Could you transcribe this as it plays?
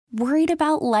Worried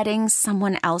about letting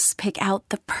someone else pick out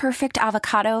the perfect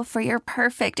avocado for your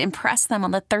perfect impress them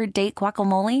on the third date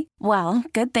guacamole? Well,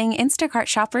 good thing Instacart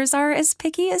shoppers are as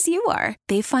picky as you are.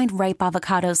 They find ripe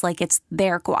avocados like it's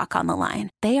their guac on the line.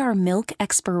 They are milk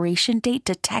expiration date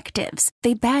detectives.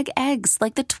 They bag eggs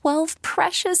like the 12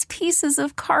 precious pieces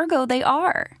of cargo they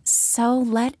are. So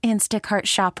let Instacart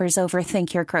shoppers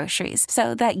overthink your groceries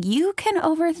so that you can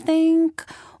overthink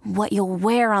what you'll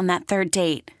wear on that third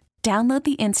date. Download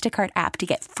the Instacart app to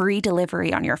get free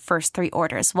delivery on your first 3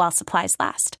 orders while supplies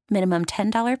last. Minimum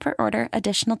 $10 per order.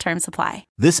 Additional terms apply.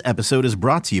 This episode is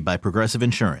brought to you by Progressive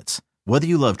Insurance. Whether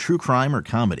you love true crime or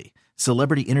comedy,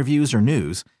 celebrity interviews or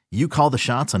news, you call the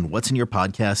shots on what's in your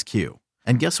podcast queue.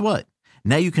 And guess what?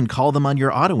 Now you can call them on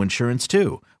your auto insurance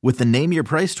too with the Name Your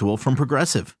Price tool from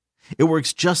Progressive. It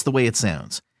works just the way it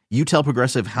sounds. You tell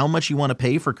Progressive how much you want to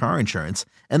pay for car insurance,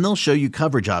 and they'll show you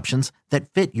coverage options that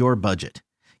fit your budget.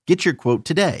 Get your quote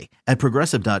today at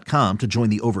Progressive.com to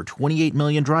join the over 28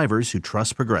 million drivers who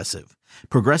trust Progressive.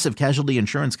 Progressive Casualty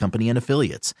Insurance Company and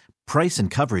Affiliates. Price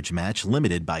and coverage match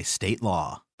limited by state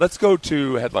law. Let's go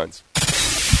to headlines.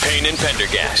 Payne and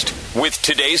Pendergast with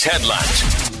today's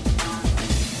headlines.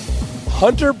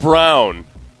 Hunter Brown,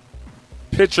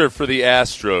 pitcher for the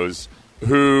Astros,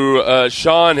 who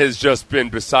Sean has just been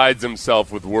besides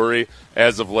himself with worry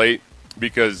as of late,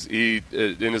 because he,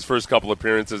 in his first couple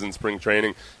appearances in spring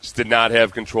training, just did not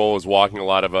have control. Was walking a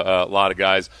lot of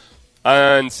guys.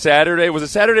 On Saturday, was it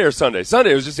Saturday or Sunday?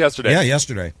 Sunday. It was just yesterday. Yeah,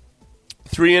 yesterday.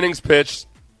 3 innings pitched,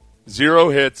 0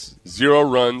 hits, 0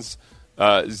 runs,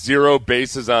 0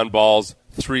 bases on balls,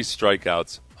 3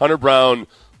 strikeouts. Hunter Brown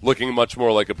looking much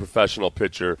more like a professional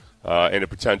pitcher and a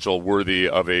potential worthy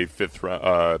of a fifth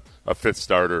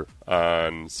starter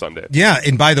on Sunday. Yeah,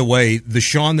 and by the way, the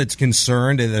Sean that's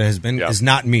concerned that has been is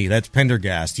not me. That's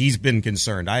Pendergast. He's been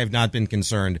concerned. I have not been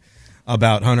concerned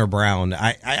about Hunter Brown.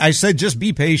 I said just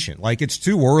be patient. Like, it's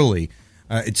too early.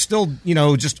 It's still,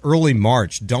 just early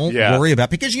March. Don't worry about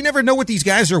it, because you never know what these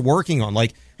guys are working on.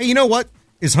 Like, hey, you know what?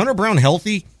 Is Hunter Brown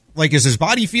healthy? Like, is his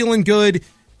body feeling good?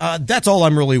 That's all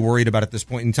I'm really worried about at this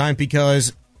point in time,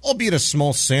 because albeit a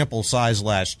small sample size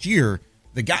last year,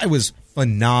 the guy was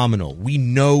phenomenal. We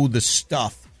know the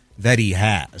stuff that he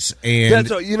has. And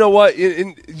you know what?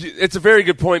 It's a very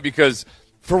good point, because,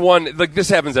 for one, like, this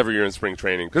happens every year in spring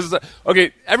training. Because,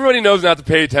 okay, everybody knows not to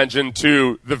pay attention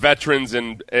to the veterans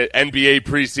in NBA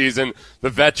preseason,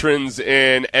 the veterans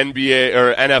in NBA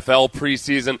or NFL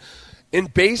preseason. In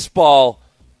baseball,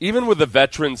 even with the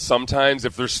veterans, sometimes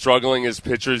if they're struggling as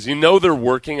pitchers, they're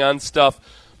working on stuff.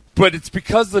 But it's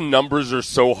because the numbers are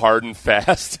so hard and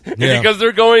fast, and because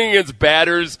they're going against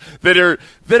batters that are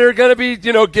going to be,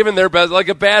 giving their best. Like,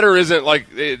 a batter isn't like,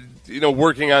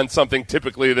 working on something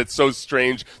typically that's so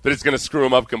strange that it's going to screw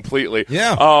them up completely.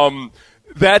 Yeah.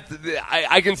 That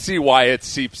I can see why it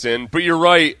seeps in, but you're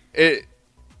right.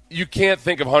 You can't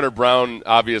think of Hunter Brown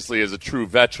obviously as a true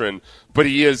veteran, but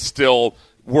he is still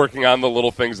working on the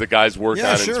little things that guys work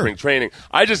on in spring training.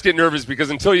 I just get nervous because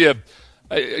until you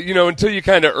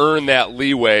kind of earn that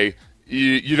leeway,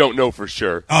 you don't know for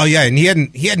sure. Oh yeah, and he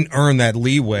hadn't earned that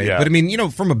leeway. Yeah. But I mean,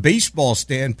 from a baseball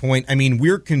standpoint, I mean,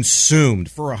 we're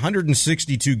consumed for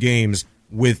 162 games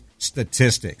with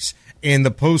statistics. In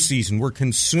the postseason, we're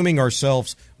consuming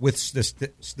ourselves with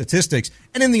statistics.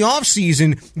 And in the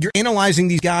offseason, you're analyzing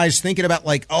these guys, thinking about,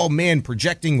 like, oh man,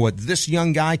 projecting what this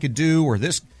young guy could do, or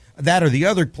that or the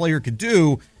other player could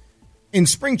do. In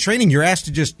spring training, you're asked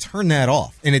to just turn that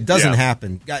off, and it doesn't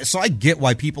happen. So I get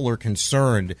why people are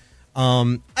concerned.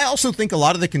 I also think a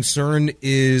lot of the concern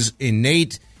is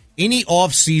innate. Any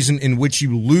offseason in which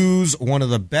you lose one of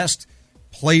the best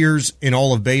players in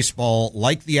all of baseball,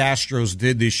 like the Astros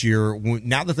did this year,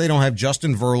 now that they don't have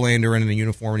Justin Verlander in the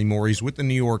uniform anymore, he's with the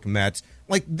New York Mets.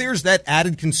 Like, there's that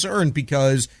added concern,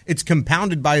 because it's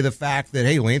compounded by the fact that,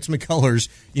 hey, Lance McCullers,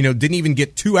 didn't even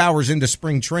get 2 hours into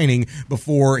spring training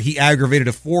before he aggravated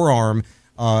a forearm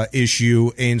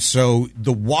issue. And so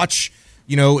the watch,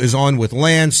 is on with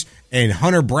Lance, and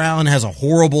Hunter Brown has a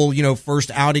horrible, first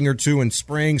outing or two in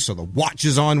spring. So the watch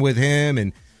is on with him.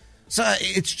 And so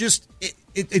it's just,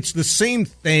 it's the same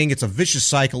thing. It's a vicious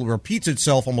cycle. It repeats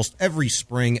itself almost every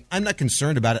spring. I'm not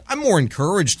concerned about it. I'm more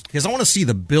encouraged because I want to see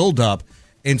the buildup.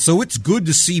 And so it's good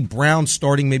to see Brown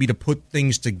starting maybe to put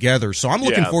things together. So I'm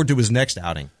looking forward to his next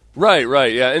outing.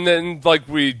 Right, yeah. And then,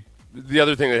 the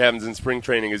other thing that happens in spring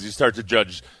training is you start to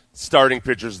judge starting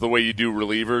pitchers the way you do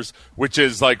relievers, which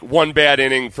is like one bad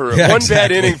inning for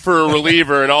bad inning for a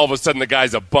reliever, and all of a sudden the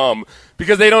guy's a bum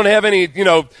because they don't have any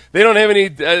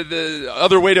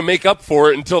other way to make up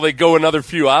for it until they go another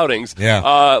few outings.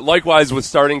 Likewise with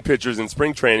starting pitchers in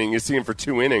spring training, you see them for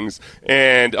 2 innings,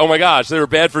 and oh my gosh, they were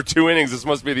bad for 2 innings. This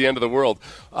must be the end of the world.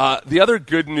 The other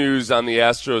good news on the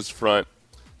Astros front.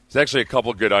 There's actually a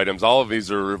couple good items. All of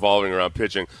these are revolving around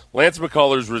pitching. Lance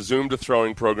McCullers resumed a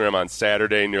throwing program on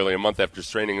Saturday, nearly a month after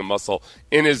straining a muscle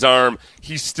in his arm.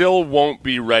 He still won't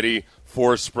be ready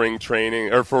for spring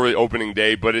training or for the opening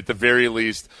day, but at the very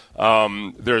least,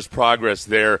 there's progress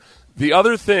there. The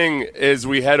other thing is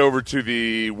we head over to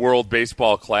the World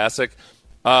Baseball Classic.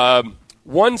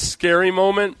 One scary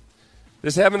moment.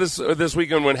 This happened this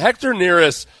weekend when Hector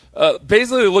Neris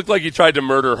basically looked like he tried to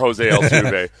murder Jose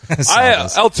Altuve.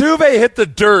 Altuve hit the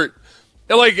dirt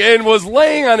and was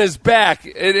laying on his back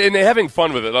and having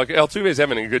fun with it. Like Altuve's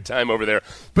having a good time over there.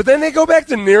 But then they go back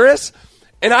to Neris,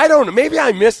 and I don't know, maybe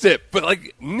I missed it, but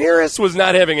Neris was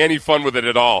not having any fun with it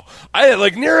at all.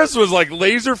 Neris was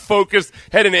laser focused,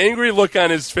 had an angry look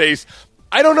on his face.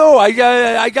 I don't know. I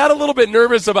got a little bit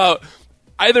nervous about.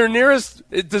 Either Neris,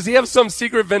 does he have some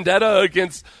secret vendetta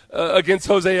against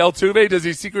Jose Altuve? Does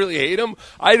he secretly hate him?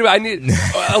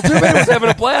 Altuve was having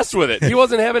a blast with it. He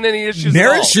wasn't having any issues at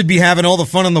all. Neris should be having all the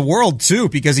fun in the world, too,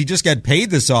 because he just got paid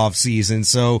this offseason.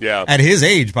 So at his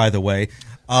age, by the way,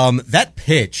 that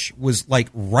pitch was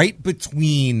right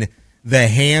between the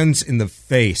hands and the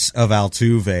face of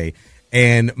Altuve.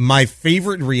 And my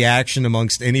favorite reaction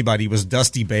amongst anybody was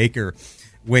Dusty Baker.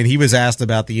 When he was asked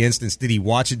about the instance, did he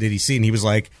watch it, did he see it? And he was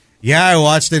like, yeah, I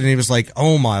watched it. And he was like,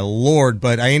 oh, my Lord.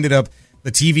 But I ended up,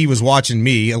 the TV was watching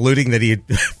me, alluding that he had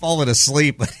fallen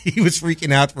asleep. But he was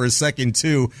freaking out for a second,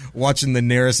 too, watching the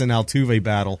Neris and Altuve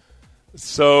battle.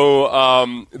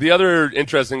 So the other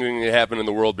interesting thing that happened in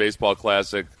the World Baseball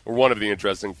Classic, or one of the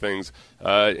interesting things,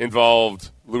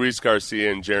 involved Luis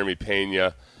Garcia and Jeremy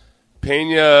Pena.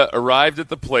 Pena arrived at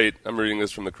the plate, I'm reading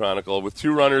this from the Chronicle, with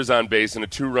 2 runners on base in a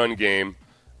 2-run game,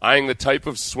 eyeing the type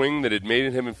of swing that had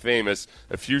made him famous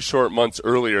a few short months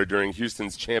earlier during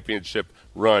Houston's championship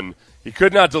run. He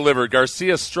could not deliver.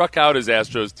 Garcia struck out his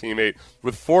Astros teammate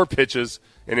with 4 pitches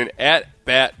in an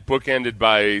at-bat bookended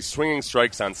by swinging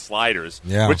strikes on sliders,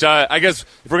 which I guess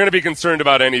if we're going to be concerned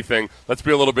about anything, let's be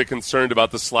a little bit concerned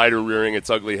about the slider rearing its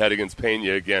ugly head against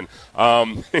Pena again.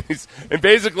 And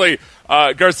basically,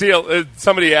 Garcia,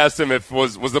 somebody asked him if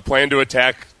was the plan to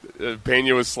attack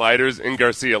Pena with sliders, and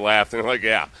Garcia laughed, and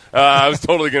I was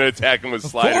totally going to attack him with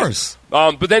sliders. Of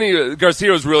course. But then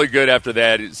Garcia was really good after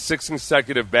that. 6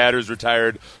 consecutive batters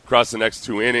retired across the next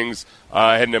 2 innings.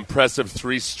 Had an impressive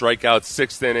 3 strikeouts,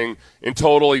 6th inning. In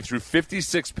total, he threw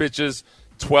 56 pitches,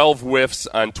 12 whiffs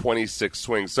on 26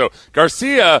 swings. So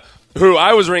Garcia, who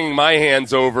I was wringing my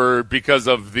hands over because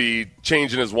of the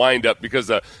change in his windup, because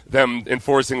of them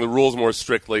enforcing the rules more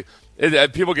strictly.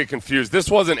 People get confused. This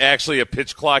wasn't actually a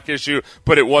pitch clock issue,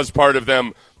 but it was part of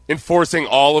them enforcing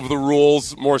all of the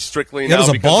rules more strictly now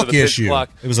because of the pitch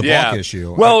clock. It was a balk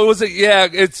issue. Well,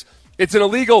 it's an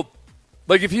illegal.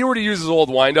 If he were to use his old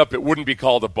windup, it wouldn't be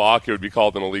called a balk. It would be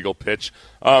called an illegal pitch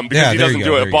because he doesn't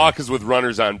do it. A balk is with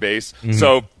runners on base. Mm-hmm.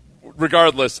 So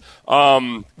regardless,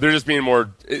 they're just being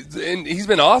more. And he's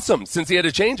been awesome since he had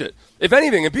to change it. If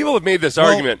anything, and people have made this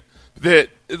argument that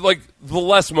the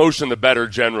less motion, the better.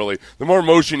 Generally, the more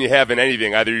motion you have in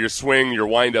anything, either your swing, your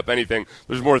windup, anything,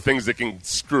 there's more things that can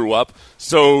screw up.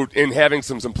 So, in having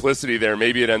some simplicity there,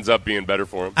 maybe it ends up being better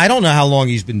for him. I don't know how long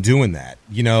he's been doing that,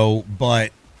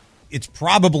 but it's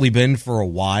probably been for a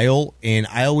while. And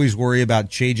I always worry about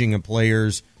changing a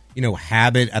player's,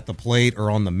 habit at the plate or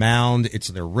on the mound. It's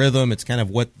their rhythm. It's kind of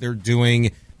what they're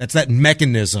doing. That's that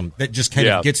mechanism that just kind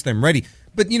of gets them ready.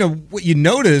 But, what you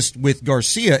noticed with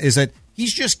Garcia is that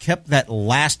he's just kept that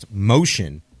last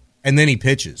motion, and then he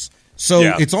pitches. So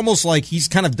it's almost like he's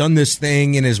kind of done this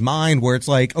thing in his mind where it's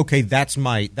like, okay, that's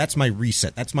my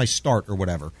reset. That's my start or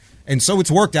whatever. And so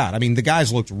it's worked out. I mean, the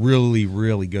guys looked really,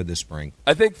 really good this spring.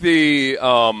 I think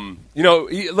when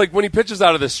he pitches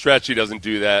out of the stretch, he doesn't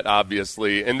do that,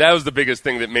 obviously. And that was the biggest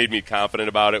thing that made me confident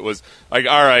about it was, all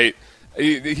right,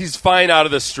 he's fine out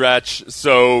of the stretch,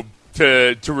 so –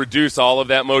 To reduce all of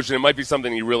that motion. It might be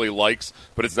something he really likes,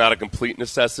 but it's not a complete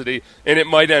necessity. And it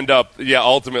might end up,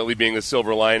 ultimately being the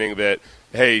silver lining that,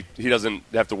 hey, he doesn't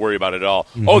have to worry about it at all.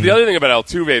 Mm-hmm. Oh, the other thing about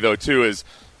Altuve, though, too, is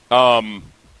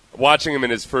watching him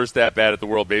in his first at-bat at the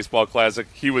World Baseball Classic,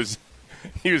 he was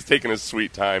taking a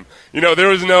sweet time. There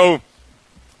was no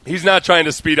he's not trying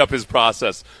to speed up his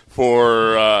process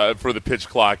for the pitch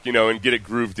clock, and get it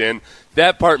grooved in.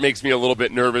 That part makes me a little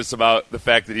bit nervous about the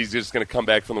fact that he's just going to come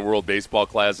back from the World Baseball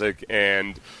Classic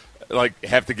and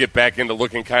have to get back into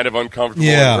looking kind of uncomfortable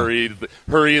and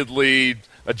hurriedly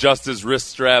adjust his wrist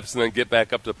straps and then get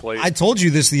back up to plate. I told you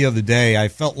this the other day. I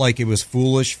felt like it was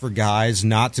foolish for guys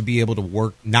not to be able to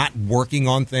work, not working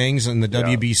on things in the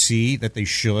WBC that they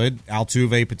should.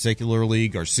 Altuve particularly,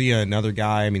 Garcia, another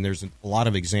guy. I mean, there's a lot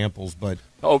of examples, but...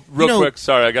 Oh, real quick,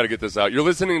 sorry, I got to get this out. You're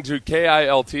listening to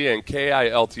KILT and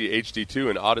KILT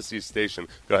HD2 in Odyssey Station.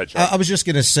 Go ahead, Sean. I was just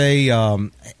going to say,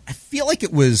 I feel like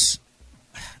it was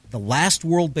the last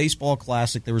World Baseball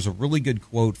Classic. There was a really good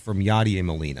quote from Yadier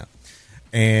Molina.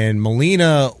 And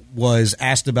Molina was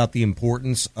asked about the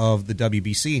importance of the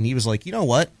WBC, and he was like, you know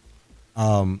what?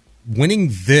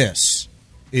 Winning this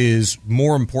is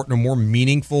more important or more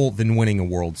meaningful than winning a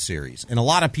World Series. And a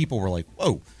lot of people were like,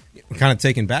 whoa, kind of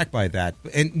taken back by that.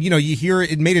 And, you hear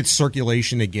it made its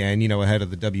circulation again, ahead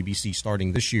of the WBC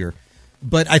starting this year.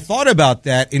 But I thought about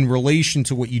that in relation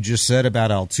to what you just said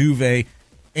about Altuve,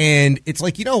 and it's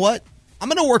like, you know what? I'm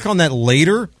going to work on that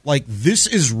later. Like, this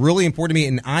is really important to me,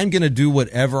 and I'm going to do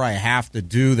whatever I have to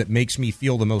do that makes me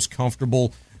feel the most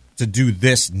comfortable to do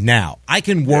this now. I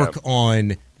can work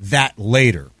on that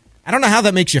later. I don't know how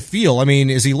that makes you feel. I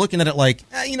mean, is he looking at it like,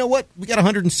 you know what? We got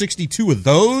 162 of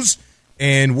those,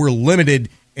 and we're limited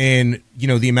in,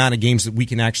 the amount of games that we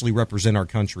can actually represent our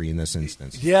country in this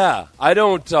instance. Yeah, I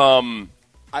don't I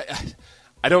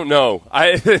don't know.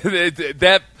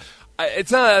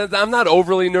 It's not. I'm not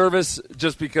overly nervous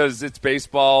just because it's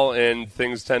baseball and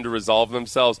things tend to resolve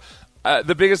themselves.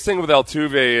 The biggest thing with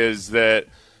Altuve is that,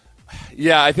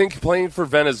 I think playing for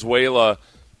Venezuela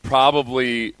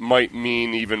probably might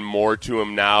mean even more to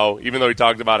him now. Even though he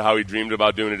talked about how he dreamed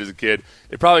about doing it as a kid,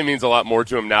 it probably means a lot more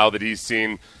to him now that he's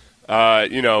seen,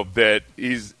 that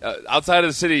he's outside of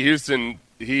the city of Houston.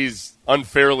 He's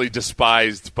unfairly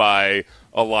despised by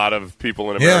a lot of people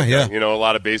in America, a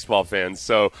lot of baseball fans.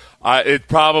 So it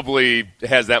probably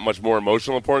has that much more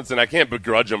emotional importance, and I can't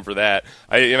begrudge him for that.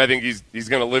 I think he's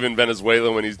going to live in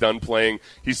Venezuela when he's done playing.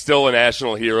 He's still a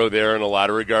national hero there in a lot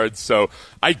of regards, so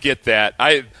I get that.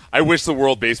 I wish the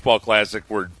World Baseball Classic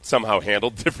were somehow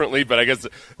handled differently, but I guess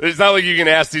it's not like you can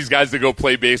ask these guys to go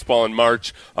play baseball in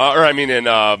March,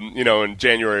 in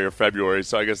January or February.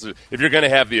 So I guess if you're going to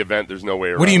have the event, there's no way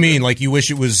around. What do you mean? Like you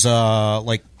wish it was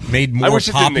made more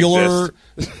popular?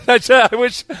 I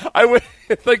wish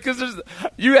because there's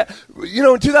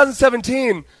in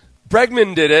 2017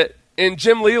 Bregman did it, and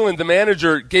Jim Leland, the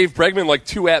manager, gave Bregman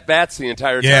 2 at-bats the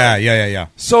entire time. Yeah.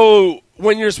 So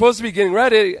when you're supposed to be getting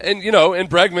ready, and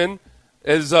Bregman,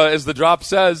 as the drop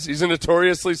says, he's a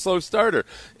notoriously slow starter,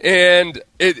 and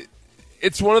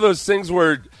it's one of those things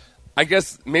where I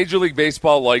guess Major League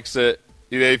Baseball likes it.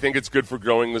 They think it's good for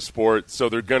growing the sport, so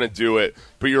they're going to do it.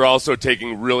 But you're also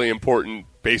taking really important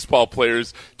baseball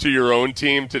players to your own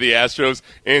team, to the Astros,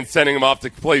 and sending them off to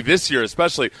play this year,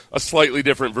 especially a slightly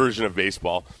different version of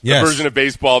baseball. Yes. The version of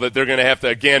baseball that they're going to have to,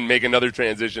 again, make another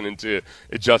transition into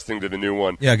adjusting to the new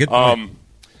one. Yeah, good point.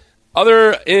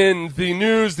 Other in the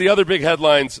news, the other big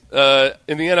headlines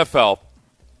in the NFL,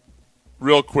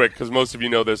 real quick, because most of you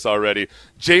know this already.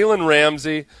 Jalen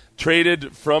Ramsey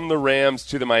traded from the Rams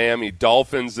to the Miami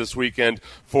Dolphins this weekend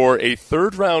for a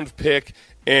third-round pick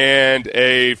and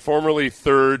a formerly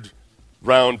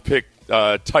third-round pick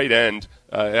tight end.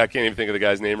 I can't even think of the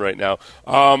guy's name right now.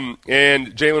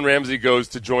 And Jalen Ramsey goes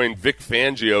to join Vic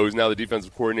Fangio, who's now the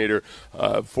defensive coordinator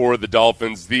for the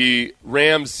Dolphins. The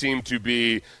Rams seem to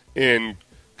be in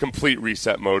complete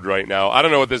reset mode right now. I don't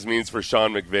know what this means for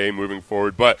Sean McVay moving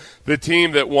forward, but the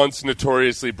team that once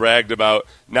notoriously bragged about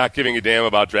not giving a damn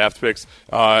about draft picks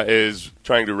is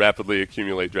trying to rapidly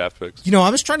accumulate draft picks. I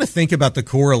was trying to think about the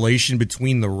correlation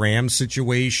between the Rams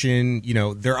situation.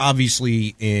 They're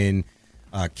obviously in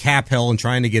cap hell and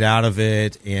trying to get out of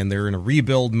it, and they're in a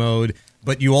rebuild mode.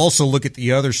 But you also look at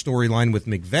the other storyline with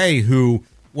McVay, who,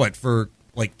 for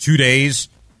 2 days,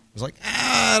 was like,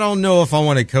 I don't know if I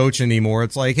want to coach anymore.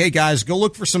 It's like, hey, guys, go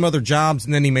look for some other jobs.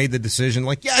 And then he made the decision,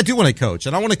 I do want to coach,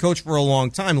 and I want to coach for a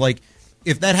long time.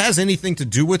 If that has anything to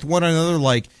do with one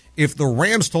another, if the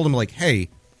Rams told him, hey,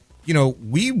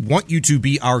 we want you to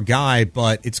be our guy,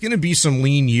 but it's going to be some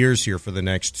lean years here for the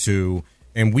next 2,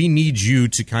 and we need you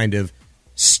to kind of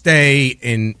stay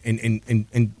and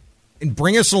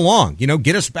bring us along,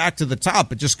 get us back to the top,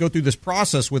 but just go through this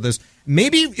process with us.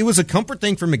 Maybe it was a comfort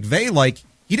thing for McVay,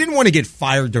 he didn't want to get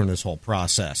fired during this whole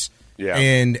process. Yeah.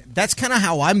 And that's kind of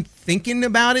how I'm thinking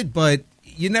about it, but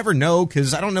you never know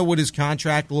because I don't know what his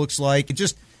contract looks like.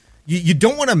 you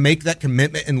don't want to make that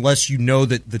commitment unless you know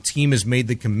that the team has made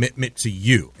the commitment to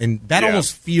you. And that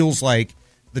almost feels like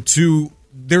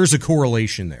there's a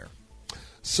correlation there.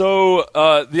 So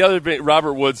the other big,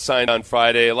 Robert Woods signed on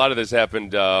Friday. A lot of this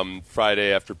happened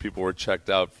Friday after people were checked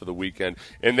out for the weekend.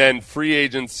 And then free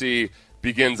agency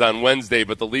begins on Wednesday,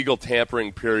 but the legal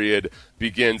tampering period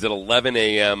begins at 11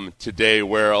 a.m. today,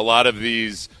 where a lot of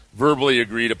these verbally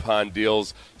agreed upon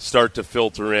deals start to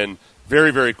filter in very,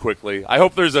 very quickly. I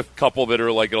hope there's a couple that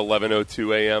are like at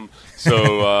 11:02 a.m.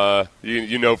 So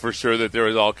you know for sure that there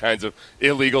was all kinds of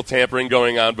illegal tampering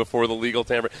going on before the legal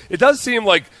tampering.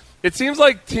 It seems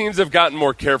like teams have gotten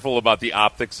more careful about the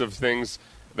optics of things,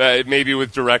 maybe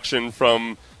with direction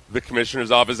from the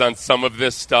commissioner's office on some of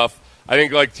this stuff. I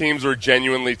think like teams were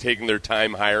genuinely taking their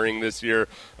time hiring this year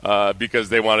because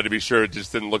they wanted to be sure it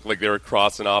just didn't look like they were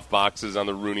crossing off boxes on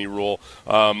the Rooney Rule,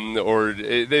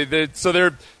 so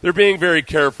they're being very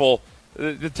careful.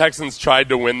 The Texans tried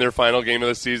to win their final game of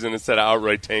the season instead of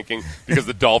outright tanking because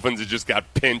the Dolphins had just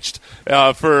got pinched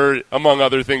for, among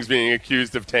other things, being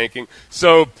accused of tanking.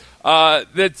 So I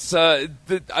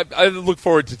look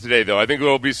forward to today, though. I think there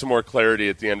will be some more clarity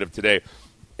at the end of today.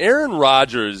 Aaron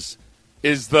Rodgers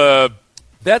is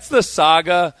that's the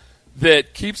saga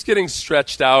that keeps getting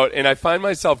stretched out, and I find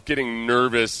myself getting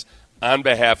nervous on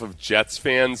behalf of Jets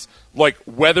fans, like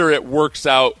whether it works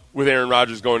out with Aaron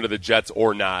Rodgers going to the Jets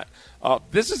or not.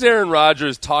 This is Aaron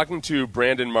Rodgers talking to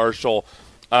Brandon Marshall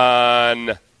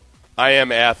on I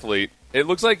Am Athlete. It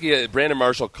looks like Brandon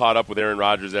Marshall caught up with Aaron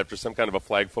Rodgers after some kind of a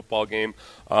flag football game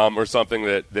or something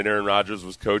that Aaron Rodgers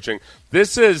was coaching.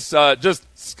 This is just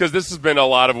because this has been a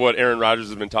lot of what Aaron Rodgers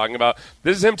has been talking about.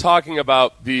 This is him talking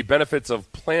about the benefits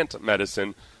of plant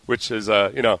medicine, which is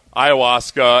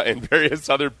ayahuasca and various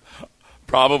other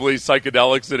probably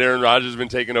psychedelics that Aaron Rodgers has been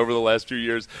taking over the last few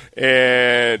years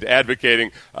and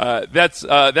advocating. That's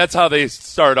how they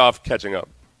start off catching up.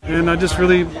 And I just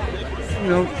really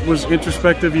was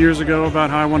introspective years ago about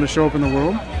how I want to show up in the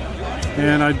world.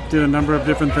 And I did a number of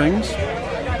different things.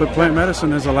 But plant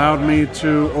medicine has allowed me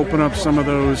to open up some of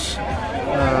those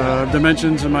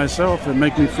dimensions in myself that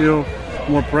make me feel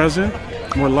more present,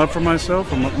 more love for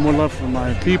myself, more love for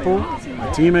my people,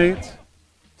 my teammates.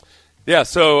 Yeah,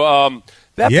 so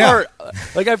part,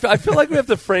 like I feel like we have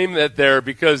to frame that there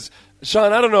because,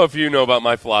 Sean, I don't know if you know about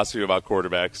my philosophy about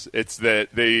quarterbacks. It's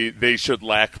that they should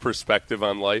lack perspective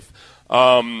on life.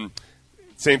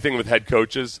 Same thing with head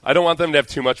coaches. I don't want them to have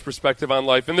too much perspective on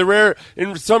life.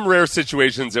 In some rare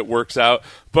situations it works out,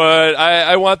 but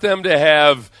I want them to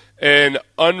have an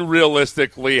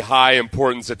unrealistically high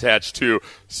importance attached to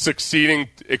succeeding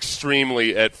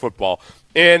extremely at football.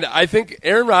 And I think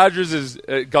Aaron Rodgers has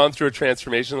gone through a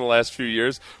transformation in the last few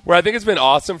years where I think it's been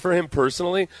awesome for him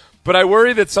personally. But I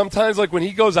worry that sometimes, like when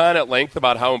he goes on at length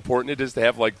about how important it is to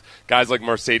have like guys like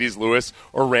Mercedes Lewis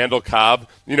or Randall Cobb,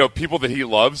 people that he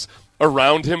loves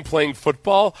around him playing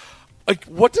football. Like,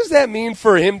 what does that mean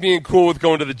for him being cool with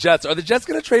going to the Jets? Are the Jets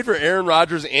going to trade for Aaron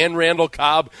Rodgers and Randall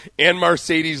Cobb and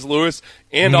Mercedes Lewis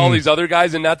and all these other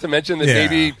guys? And not to mention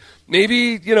that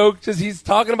maybe because he's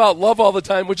talking about love all the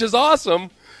time, which is awesome.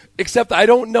 Except I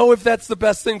don't know if that's the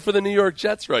best thing for the New York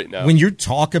Jets right now. When you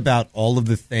talk about all of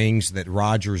the things that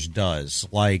Rodgers does,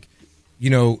 like,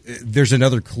 there's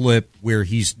another clip where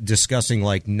he's discussing,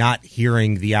 like, not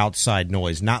hearing the outside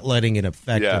noise, not letting it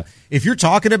affect him. If you're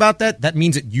talking about that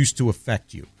means it used to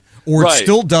affect you. Or it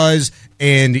still does,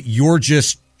 and you're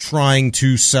just trying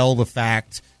to sell the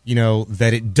fact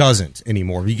that it doesn't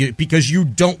anymore because you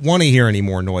don't want to hear any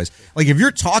more noise. Like, if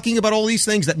you're talking about all these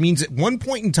things, that means at one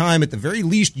point in time, at the very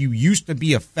least, you used to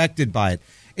be affected by it.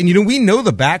 And, we know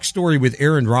the backstory with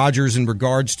Aaron Rodgers in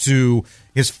regards to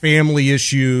his family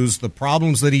issues, the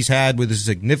problems that he's had with his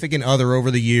significant other over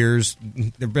the years.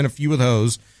 There have been a few of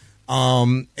those.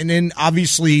 And then,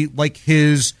 obviously, like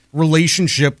his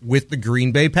relationship with the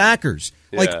Green Bay Packers.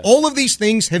 Yeah. Like, all of these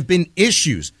things have been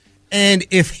issues. And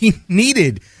if he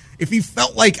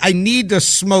felt like I need to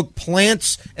smoke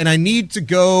plants and I need to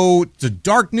go to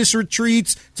darkness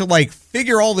retreats to like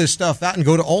figure all this stuff out and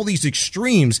go to all these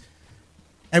extremes,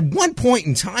 at one point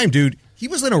in time, dude, he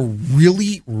was in a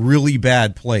really, really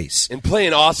bad place. And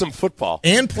playing awesome football.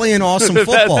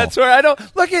 That's where I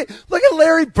don't look at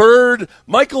Larry Bird,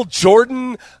 Michael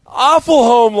Jordan, awful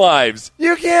home lives.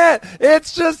 You can't.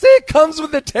 It's just it comes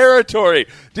with the territory.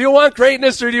 Do you want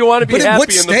greatness or do you want to be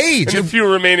happy in the few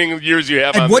remaining years you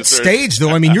have on this earth? At what stage, though?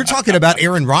 I mean, you're talking about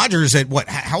Aaron Rodgers at what?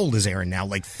 How old is Aaron now?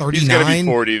 Like 39? He's going to be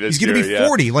 40 this year. He's going to be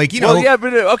 40. Like, Well, yeah,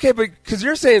 but because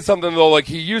you're saying something, though, like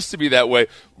he used to be that way.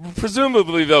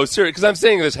 Presumably, though, because I'm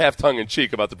saying this half tongue in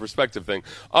cheek about the perspective thing.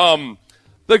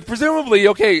 like, presumably,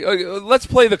 okay, let's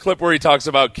play the clip where he talks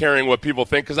about caring what people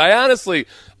think, because I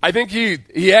think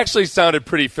he actually sounded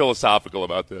pretty philosophical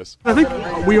about this. I think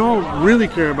we all really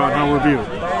care about how we're viewed.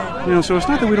 So it's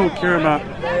not that we don't care about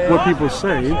what people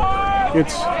say,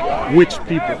 it's which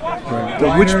people.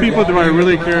 Right. Which people do I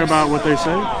really care about what they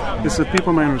say? It's the people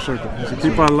in my inner circle. It's the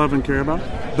people I love and care about.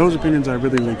 Those opinions I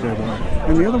really, really care about.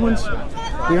 And the other ones,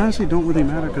 they honestly don't really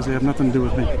matter because they have nothing to do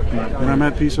with me. And I'm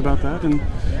at peace about that,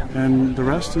 and the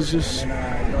rest is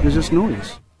just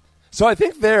noise. So I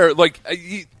think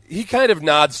he kind of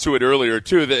nods to it earlier,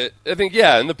 too, that I think,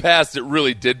 in the past it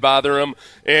really did bother him,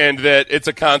 and that it's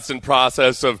a constant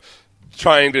process of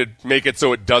trying to make it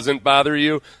so it doesn't bother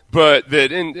you, but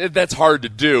that's hard to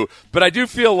do. But I do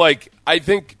feel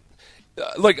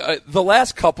the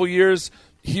last couple years,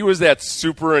 he was that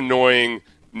super annoying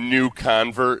new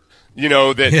convert,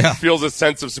 that feels a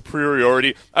sense of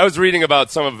superiority. I was reading about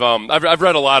some of I've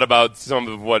read a lot about some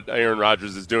of what Aaron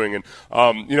Rodgers is doing, and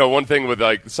one thing with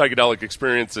like psychedelic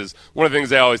experiences, one of the things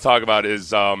they always talk about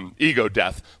is ego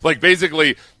death, like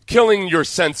basically killing your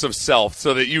sense of self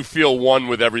so that you feel one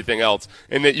with everything else,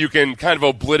 and that you can kind of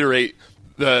obliterate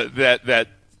that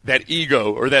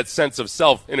ego or that sense of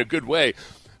self in a good way.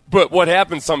 But what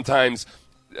happens sometimes,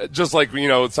 just like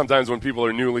sometimes when people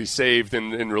are newly saved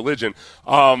in religion,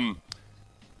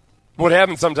 what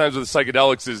happens sometimes with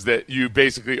psychedelics is that you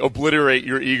basically obliterate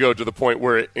your ego to the point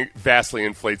where it vastly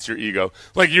inflates your ego.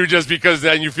 Like because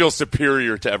then you feel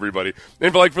superior to everybody.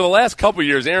 And for the last couple of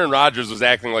years, Aaron Rodgers was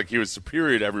acting like he was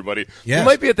superior to everybody. Yes. He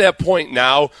might be at that point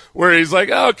now where he's like,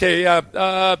 I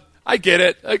get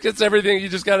it. Like, it's everything. You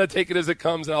just got to take it as it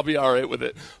comes, and I'll be all right with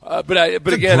it.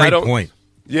 But again, I don't. Point.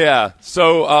 Yeah.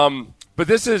 So, but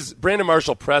this is Brandon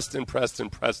Marshall pressed him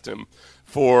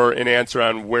for an answer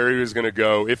on where he was going to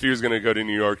go, if he was going to go to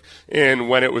New York, and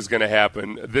when it was going to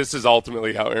happen. This is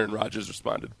ultimately how Aaron Rodgers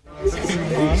responded.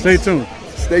 Stay tuned.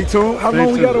 Stay tuned? How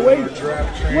long we got to wait?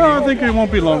 Well, I think it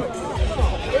won't be long.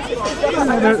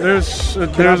 There's a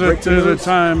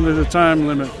time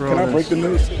limit for all this. Can I break the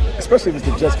news? Especially if it's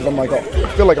the Jets, because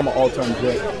I feel like I'm an all-time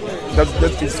Jet.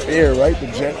 That's fair, right? The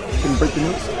Jet can break the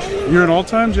news. You're an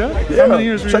all-time Jet? Yeah, how many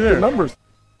years were you there? Check the numbers.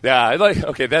 Yeah,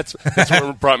 that's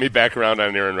what brought me back around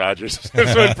on Aaron Rodgers.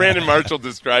 That's when Brandon Marshall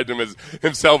described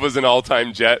himself as an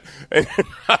all-time Jet, and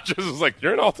Rodgers was like,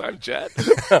 "You're an all-time Jet."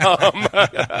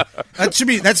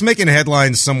 That's making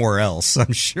headlines somewhere else,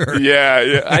 I'm sure.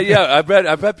 Yeah. I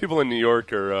bet people in New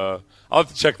York are. I'll have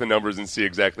to check the numbers and see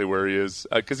exactly where he is,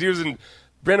 because he was in.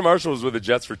 Brandon Marshall was with the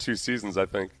Jets for 2 seasons, I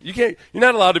think. You're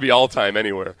not allowed to be all-time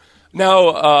anywhere.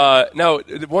 Now,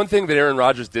 one thing that Aaron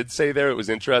Rodgers did say there, it was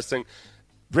interesting.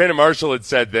 Brandon Marshall had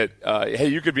said that, hey,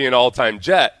 you could be an all-time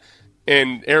Jet.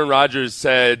 And Aaron Rodgers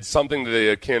said something to the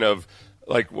akin of,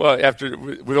 like, well,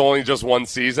 with only just one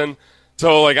season.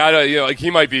 So, like,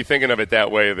 he might be thinking of it that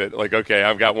way, that, like, okay,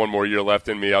 I've got one more year left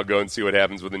in me. I'll go and see what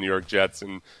happens with the New York Jets,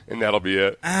 and that'll be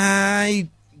it.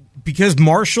 Because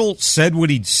Marshall said what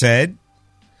he'd said,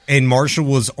 and Marshall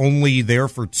was only there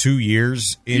for 2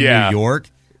 years in New York.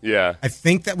 Yeah. I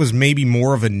think that was maybe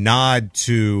more of a nod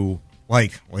to,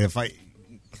 like, well, if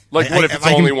what if it's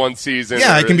only one season?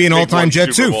 Yeah, I can be an all-time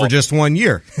Jet too for just 1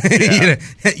 year. Yeah.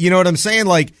 You know what I'm saying?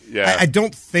 Like, I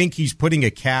don't think he's putting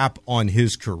a cap on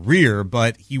his career,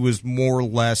 but he was more or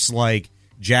less like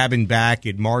jabbing back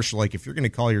at Marshall. Like, if you're going to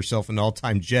call yourself an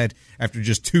all-time Jet after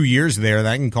just 2 years there,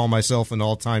 then I can call myself an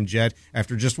all-time Jet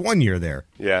after just 1 year there.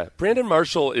 Yeah, Brandon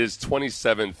Marshall is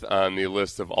 27th on the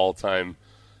list of all-time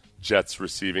Jets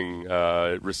receiving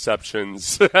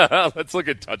receptions. Let's look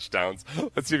at touchdowns.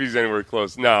 Let's see if he's anywhere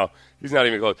close. No, he's not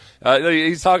even close.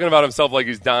 He's talking about himself like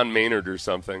he's Don Maynard or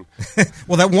something.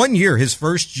 Well, that 1 year, his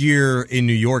first year in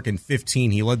New York in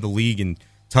 2015, he led the league in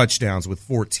touchdowns with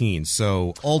 14.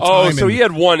 So all-time. Oh, so he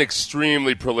had one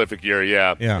extremely prolific year,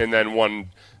 yeah. And then one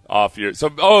off year.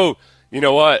 So, you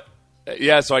know what?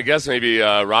 Yeah, so I guess maybe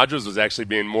Rodgers was actually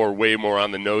being way more on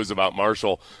the nose about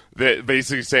Marshall, that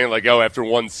basically saying like, after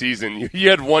one season, you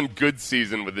had one good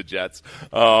season with the Jets.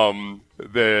 That's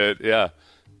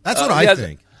what I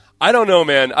think. I don't know,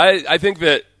 man. I think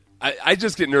that I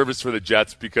just get nervous for the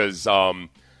Jets because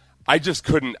I just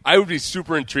couldn't. I would be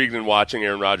super intrigued in watching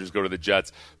Aaron Rodgers go to the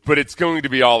Jets, but it's going to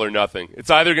be all or nothing. It's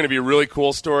either going to be a really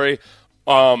cool story,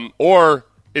 or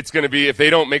it's going to be, if they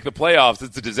don't make the playoffs,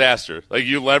 it's a disaster. Like,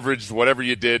 you leveraged whatever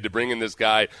you did to bring in this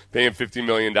guy, pay him $50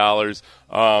 million,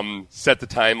 set the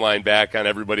timeline back on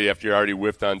everybody after you already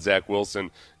whiffed on Zach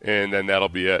Wilson, and then that'll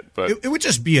be it. But it would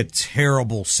just be a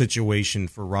terrible situation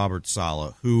for Robert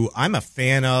Saleh, who I'm a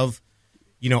fan of.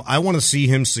 I want to see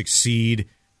him succeed.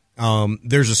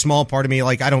 There's a small part of me,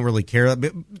 like, I don't really care.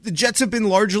 The Jets have been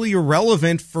largely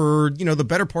irrelevant for, the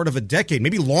better part of a decade,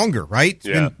 maybe longer, right?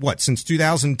 It's been, since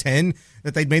 2010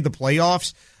 that they'd made the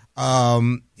playoffs?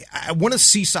 I want to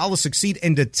see Saleh succeed,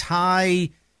 and to tie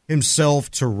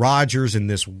himself to Rodgers in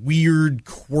this weird,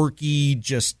 quirky,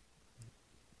 just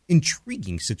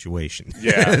intriguing situation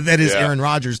that is Aaron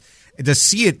Rodgers. To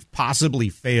see it possibly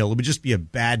fail, it would just be a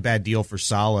bad deal for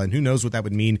Saleh, and who knows what that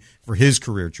would mean for his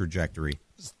career trajectory.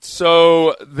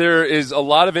 So there is a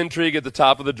lot of intrigue at the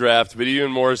top of the draft, but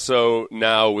even more so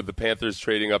now with the Panthers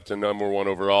trading up to number 1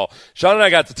 overall. Sean and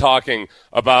I got to talking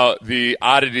about the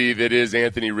oddity that is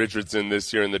Anthony Richardson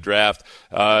this year in the draft,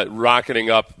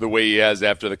 rocketing up the way he has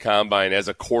after the combine as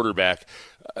a quarterback.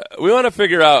 We want to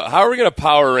figure out, how are we going to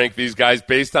power rank these guys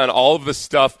based on all of the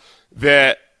stuff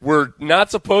that we're not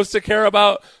supposed to care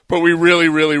about, but we really,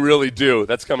 really, really do.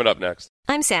 That's coming up next.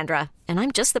 I'm Sandra, and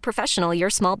I'm just the professional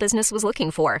your small business was looking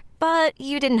for. But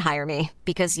you didn't hire me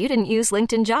because you didn't use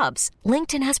LinkedIn Jobs.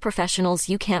 LinkedIn has professionals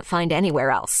you can't find anywhere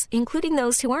else, including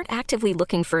those who aren't actively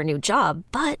looking for a new job,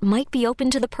 but might be open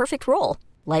to the perfect role,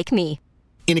 like me.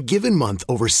 In a given month,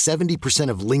 over 70%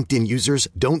 of LinkedIn users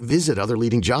don't visit other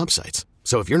leading job sites.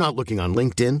 So if you're not looking on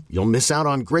LinkedIn, you'll miss out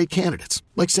on great candidates,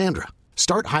 like Sandra.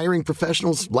 Start hiring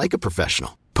professionals like a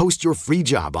professional. Post your free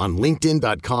job on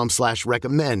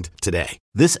linkedin.com/recommend today.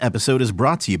 This episode is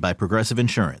brought to you by Progressive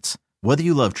Insurance. Whether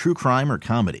you love true crime or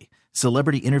comedy,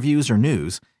 celebrity interviews or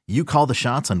news, you call the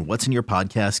shots on what's in your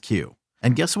podcast queue.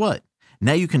 And guess what?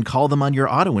 Now you can call them on your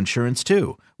auto insurance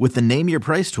too, with the Name Your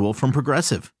Price tool from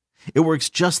Progressive. It works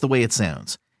just the way it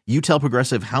sounds. You tell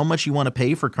Progressive how much you want to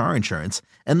pay for car insurance,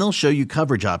 and they'll show you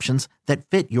coverage options that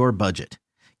fit your budget.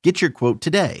 Get your quote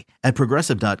today at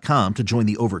Progressive.com to join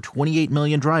the over 28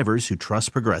 million drivers who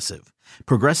trust Progressive.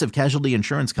 Progressive Casualty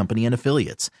Insurance Company and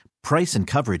Affiliates. Price and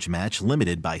coverage match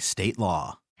limited by state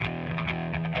law.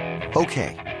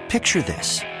 Okay, picture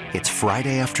this. It's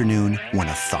Friday afternoon when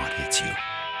a thought hits you.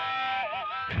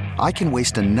 I can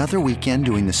waste another weekend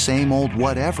doing the same old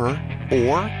whatever,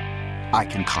 or I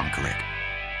can conquer it.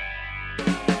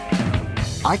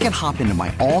 I can hop into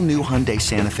my all-new Hyundai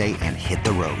Santa Fe and hit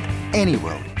the road. Any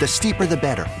road. The steeper, the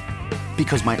better.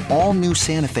 Because my all-new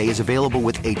Santa Fe is available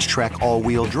with H-Track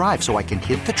all-wheel drive, so I can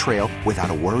hit the trail without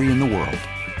a worry in the world.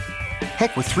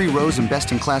 Heck, with 3 rows and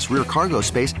best-in-class rear cargo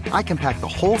space, I can pack the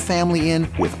whole family in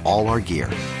with all our gear.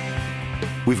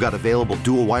 We've got available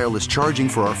dual wireless charging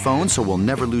for our phones, so we'll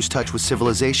never lose touch with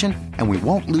civilization, and we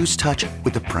won't lose touch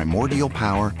with the primordial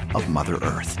power of Mother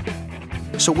Earth.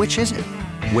 So which is it?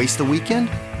 Waste the weekend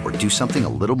or do something a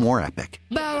little more epic?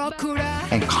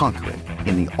 And conquer it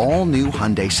in the all-new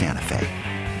Hyundai Santa Fe.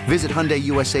 Visit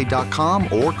HyundaiUSA.com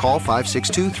or call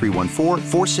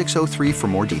 562-314-4603 for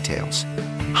more details.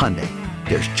 Hyundai,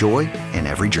 there's joy in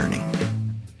every journey.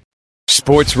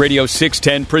 Sports Radio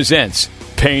 610 presents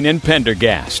Payne and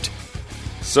Pendergast.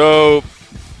 So,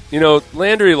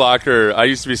 Landry Locker, I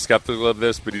used to be skeptical of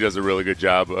this, but he does a really good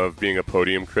job of being a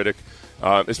podium critic.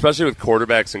 Especially with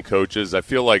quarterbacks and coaches. I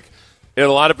feel like in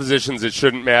a lot of positions it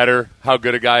shouldn't matter how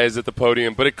good a guy is at the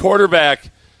podium, but at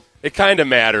quarterback, it kind of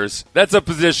matters. That's a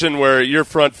position where you're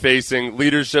front-facing.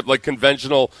 Leadership, like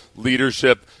conventional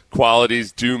leadership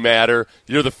qualities do matter.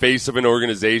 You're the face of an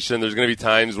organization. There's going to be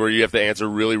times where you have to answer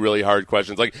really, really hard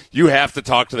questions. Like, you have to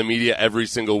talk to the media every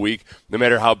single week, no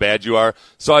matter how bad you are.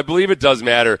 So I believe it does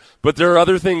matter. But there are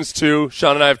other things, too.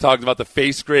 Sean and I have talked about the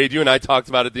face grade. You and I talked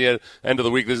about it at the end of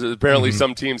the week. Apparently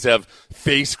some teams have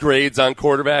face grades on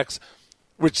quarterbacks,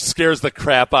 which scares the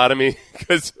crap out of me.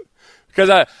 Because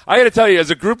I got to tell you,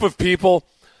 as a group of people,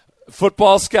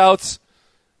 football scouts,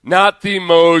 not the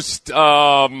most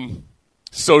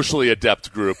socially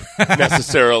adept group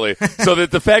necessarily. So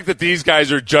that the fact that these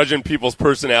guys are judging people's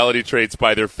personality traits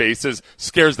by their faces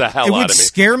scares the hell out of me. It would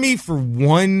scare me for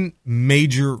one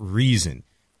major reason.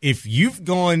 If you've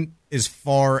gone as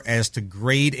far as to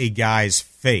grade a guy's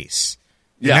face,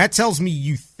 that tells me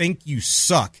you think you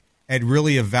suck at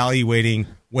really evaluating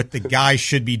what the guy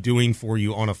should be doing for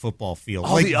you on a football field.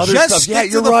 All the other stuff. Yeah,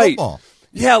 you're right. Football.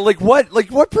 Yeah,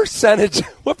 what percentage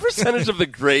of the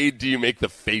grade do you make the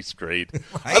face grade?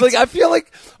 Right. I feel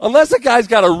like unless a guy's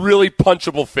got a really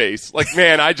punchable face,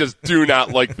 man, I just do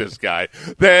not like this guy.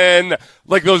 Then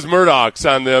those Murdochs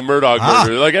on the Murdoch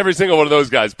murder, every single one of those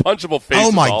guys, punchable faces.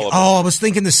 Oh my! All of them. I was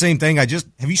thinking the same thing. Have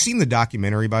you seen the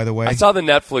documentary, by the way? I saw the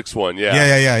Netflix one.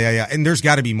 Yeah. And there's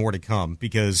got to be more to come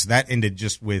because that ended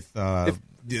just with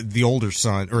the older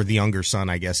son or the younger son,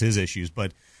 I guess, his issues,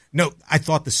 but. No, I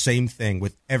thought the same thing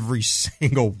with every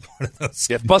single one of those.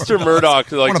 Yeah, Buster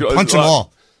Murdoch, I want to punch them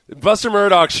all. Buster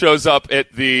Murdoch shows up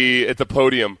at the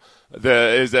podium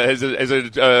as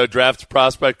a draft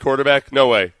prospect quarterback? No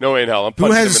way in hell. I'm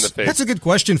punching him in the face. That's a good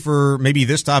question for maybe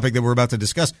this topic that we're about to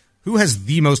discuss. Who has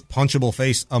the most punchable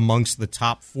face amongst the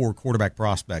top 4 quarterback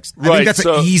prospects? I think that's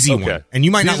an easy one, and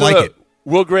you might not like it.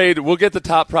 We'll get the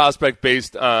top prospect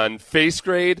based on face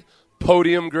grade,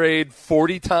 podium grade,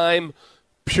 40 time,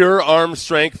 pure arm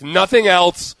strength, nothing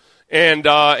else. And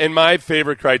my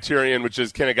favorite criterion, which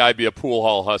is, can a guy be a pool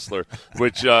hall hustler,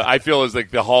 which I feel is like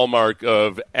the hallmark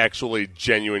of actually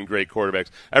genuine great quarterbacks.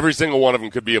 Every single one of them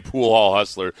could be a pool hall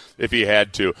hustler if he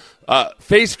had to.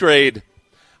 Face grade,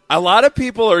 a lot of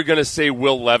people are going to say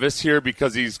Will Levis here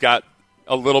because he's got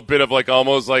a little bit of like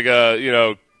almost like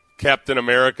a, Captain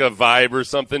America vibe or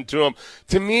something to him.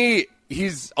 To me,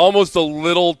 he's almost a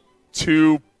little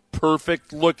too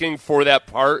perfect looking for that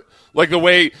part. Like the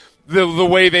way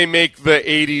they make the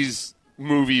 80s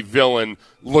movie villain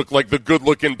look like the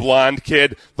good-looking blonde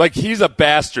kid. Like, he's a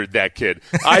bastard, that kid.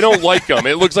 I don't like him.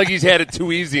 It looks like he's had it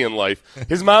too easy in life.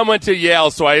 His mom went to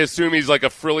Yale, so I assume he's like a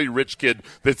frilly rich kid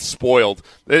that's spoiled.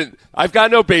 I've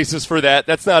got no basis for that.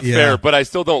 That's not fair, but I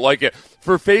still don't like it.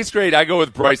 For face grade, I go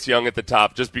with Bryce Young at the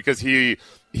top just because he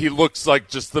looks like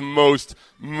just the most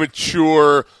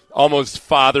mature, almost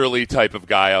fatherly type of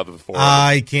guy out of the 4.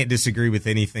 I can't disagree with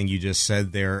anything you just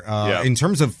said there. In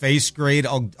terms of face grade,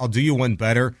 I'll do you one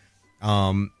better.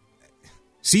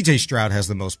 C.J. Stroud has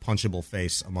the most punchable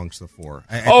face amongst the 4.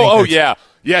 Yeah,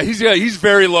 he's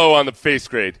very low on the face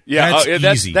grade. Yeah, that's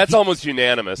easy. That's almost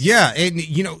unanimous. Yeah, and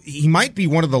he might be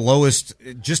one of the lowest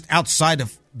just outside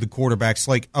of the quarterbacks,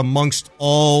 like amongst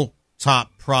all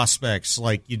top prospects.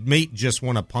 Like, you may just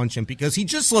want to punch him because he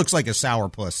just looks like a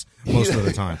sourpuss most of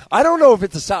the time. I don't know if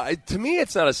it's to me,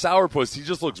 it's not a sourpuss. He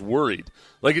just looks worried.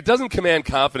 Like, it doesn't command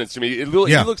confidence to me. He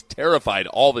looks terrified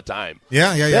all the time.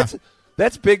 Yeah.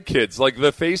 That's big kids. Like,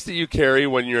 the face that you carry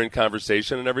when you're in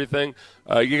conversation and everything,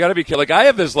 you got to be careful. Like, I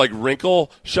have this, like,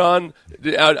 wrinkle, Sean,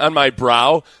 on my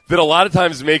brow that a lot of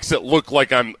times makes it look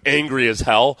like I'm angry as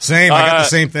hell. Same. I got the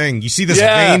same thing. You see this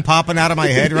vein popping out of my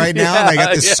head right now? And I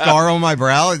got this scar on my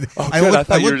brow. I look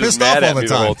pissed off all the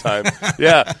time. Whole time.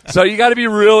 Yeah. So you got to be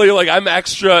really, like, I'm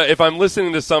extra. If I'm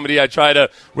listening to somebody, I try to,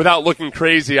 without looking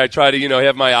crazy, I try to,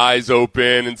 have my eyes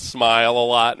open and smile a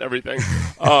lot and everything.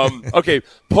 Okay,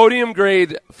 podium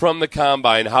grade from the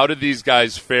Combine. How did these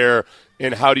guys fare,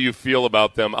 and how do you feel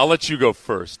about them? I'll let you go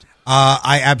first.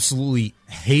 I absolutely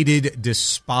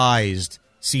despised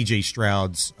C.J.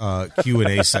 Stroud's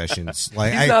Q&A sessions.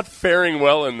 Like, He's not faring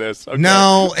well in this. Okay.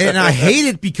 No, and I hate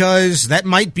it because that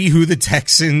might be who the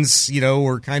Texans,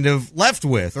 were kind of left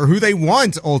with, or who they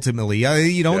want ultimately.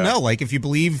 You don't know. Like, if you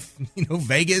believe,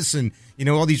 Vegas and,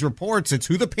 all these reports, it's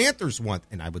who the Panthers want,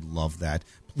 and I would love that.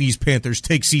 Please, Panthers,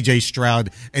 take C.J. Stroud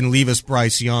and leave us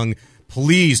Bryce Young.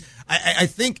 Please. I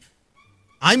think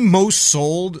I'm most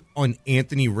sold on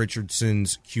Anthony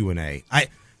Richardson's Q&A.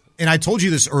 And I told you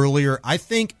this earlier. I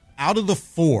think out of the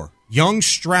 4, Young,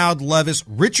 Stroud, Levis,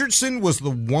 Richardson was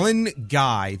the one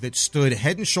guy that stood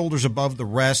head and shoulders above the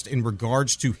rest in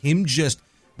regards to him just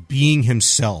being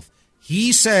himself.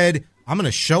 He said, I'm going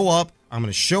to show up. I'm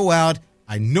going to show out.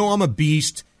 I know I'm a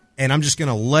beast, and I'm just going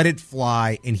to let it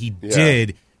fly. And he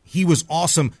did. He was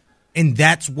awesome. And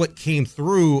that's what came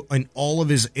through in all of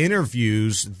his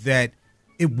interviews, that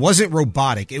it wasn't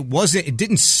robotic. It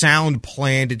didn't sound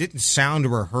planned. It didn't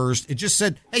sound rehearsed. It just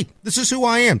said, hey, this is who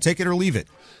I am. Take it or leave it.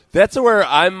 That's where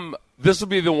this will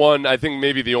be the one, I think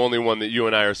maybe the only one that you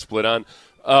and I are split on.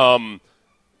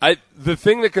 The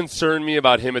thing that concerned me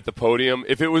about him at the podium,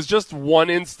 if it was just one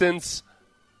instance,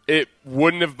 it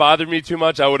wouldn't have bothered me too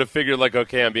much. I would have figured, like,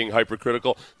 okay, I'm being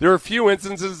hypercritical. There are a few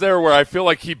instances there where I feel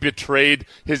like he betrayed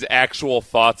his actual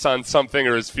thoughts on something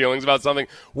or his feelings about something.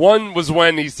 One was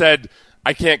when he said,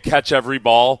 I can't catch every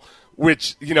ball,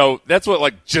 which, that's what,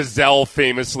 like, Giselle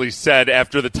famously said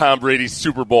after the Tom Brady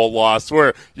Super Bowl loss,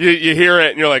 where you hear it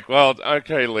and you're like, well,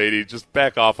 okay, lady, just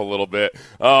back off a little bit.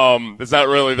 It's not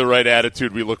really the right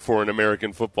attitude we look for in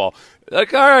American football.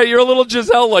 Like, all right, you're a little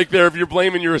Giselle-like there if you're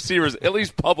blaming your receivers, at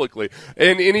least publicly.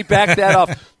 And he backed that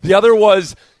off. The other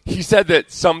was, he said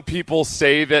that some people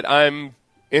say that I'm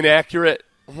inaccurate.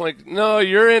 I'm like, no,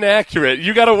 you're inaccurate.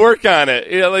 You got to work on it.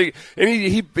 And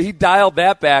he dialed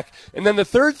that back. And then the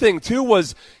third thing, too,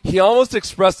 was he almost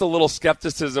expressed a little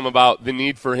skepticism about the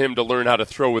need for him to learn how to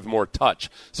throw with more touch.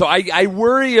 So I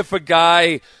worry if a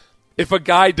guy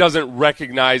doesn't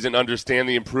recognize and understand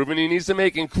the improvement he needs to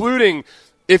make, including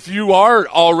if you are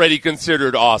already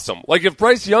considered awesome. Like if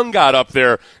Bryce Young got up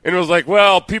there and was like,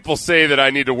 well, people say that I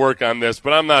need to work on this,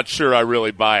 but I'm not sure I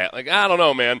really buy it. Like, I don't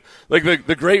know, man. Like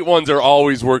the great ones are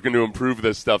always working to improve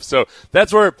this stuff. So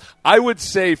that's where I would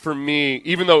say for me,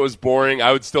 even though it was boring,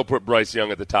 I would still put Bryce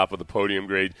Young at the top of the podium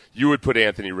grade. You would put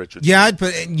Anthony Richardson. Yeah, I'd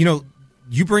put,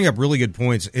 you bring up really good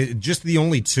points. Just the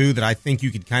only two that I think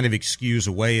you could kind of excuse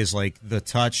away is like the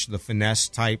touch, the finesse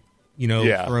type,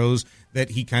 throws that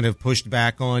he kind of pushed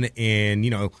back on, and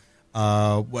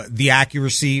the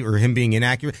accuracy or him being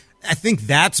inaccurate. I think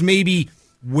that's maybe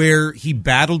where he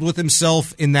battled with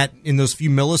himself in those few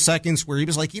milliseconds where he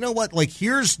was like, you know what, like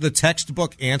here's the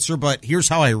textbook answer, but here's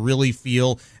how I really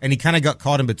feel, and he kind of got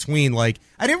caught in between. Like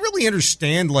I didn't really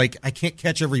understand, like I can't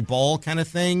catch every ball kind of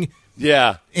thing.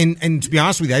 Yeah, and to be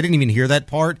honest with you, I didn't even hear that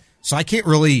part, so I can't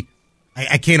really.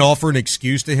 I can't offer an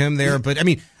excuse to him there, but I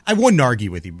mean, I wouldn't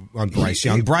argue with you on Bryce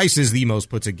Young. Bryce is the most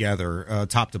put together,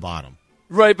 top to bottom.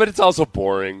 Right, but it's also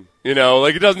boring.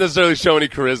 Like it doesn't necessarily show any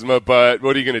charisma, but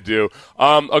what are you going to do?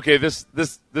 Okay, this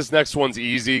next one's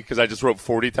easy because I just wrote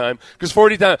 40 time. Because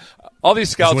 40 time, all these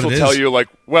scouts will tell you, like,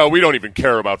 well, we don't even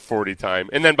care about 40 time.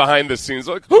 And then behind the scenes,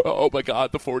 like, oh my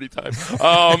God, the 40 time.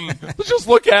 Let's just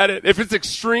look at it. If it's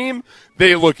extreme,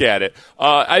 they look at it.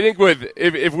 I think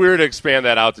if we were to expand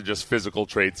that out to just physical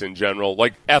traits in general,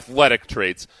 like athletic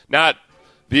traits, not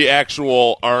the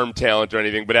actual arm talent or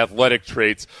anything, but athletic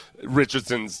traits,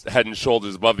 Richardson's head and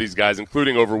shoulders above these guys,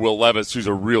 including over Will Levis, who's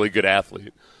a really good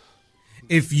athlete.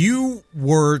 If you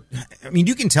were,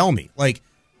 you can tell me, like,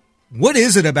 what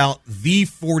is it about the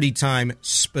 40 time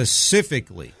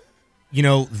specifically,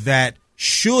 that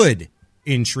should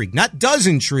intrigue? Not does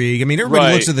intrigue.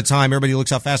 Everybody looks at the time, everybody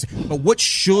looks how fast, but what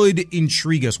should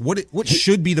intrigue us? What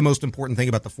should be the most important thing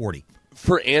about the 40?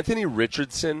 For Anthony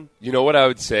Richardson, what I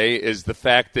would say is the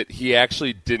fact that he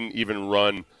actually didn't even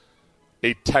run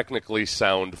a technically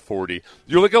sound 40.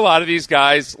 You look at a lot of these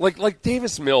guys, like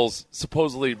Davis Mills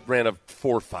supposedly ran a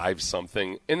 4.5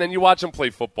 something, and then you watch him play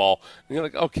football, and you're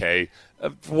like, okay,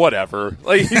 whatever.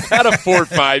 Like he's not a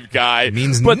 4.5 guy. It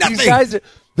means but nothing. These guys,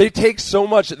 they take so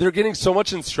much. They're getting so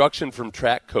much instruction from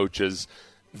track coaches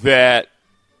that.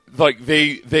 Like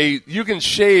you can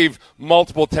shave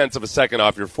multiple tenths of a second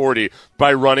off your 40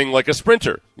 by running like a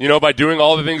sprinter, by doing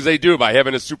all the things they do, by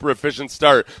having a super efficient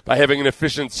start, by having an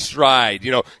efficient stride,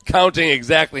 counting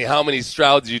exactly how many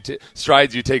strides you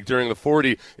take during the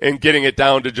 40 and getting it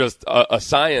down to just a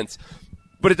science.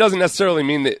 But it doesn't necessarily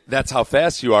mean that that's how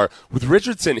fast you are. With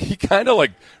Richardson, he kind of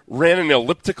like ran an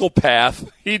elliptical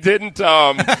path. He didn't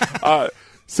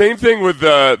same thing with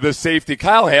the safety.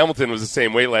 Kyle Hamilton was the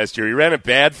same weight last year. He ran a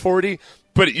bad 40,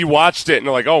 but you watched it and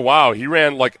you're like, oh, wow, he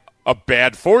ran like a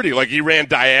bad 40. Like he ran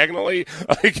diagonally,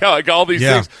 like all these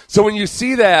things. So when you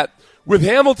see that, with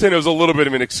Hamilton, it was a little bit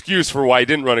of an excuse for why he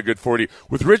didn't run a good 40.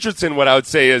 With Richardson, what I would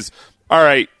say is, all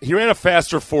right, he ran a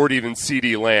faster 40 than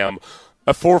CeeDee Lamb,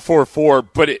 a 4.44,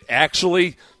 but it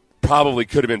actually probably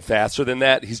could have been faster than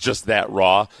that. He's just that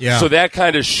raw. Yeah. So that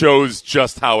kind of shows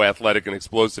just how athletic and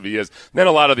explosive he is. And then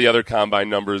a lot of the other combine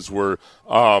numbers were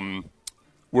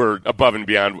above and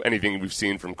beyond anything we've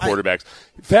seen from quarterbacks.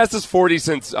 Fastest 40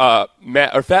 since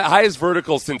highest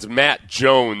vertical since Matt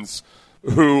Jones,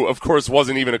 who of course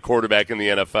wasn't even a quarterback in the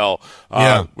NFL,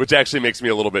 which actually makes me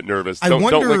a little bit nervous. Don't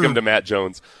link him to Matt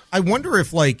Jones. I wonder if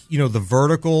the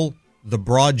vertical, the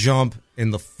broad jump,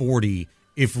 and the 40.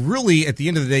 If really, at the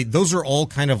end of the day, those are all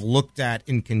kind of looked at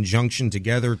in conjunction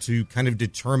together to kind of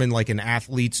determine like an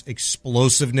athlete's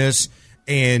explosiveness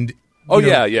and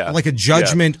like a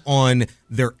judgment on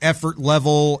their effort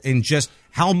level and just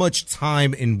how much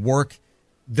time and work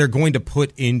they're going to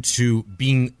put into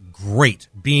being great,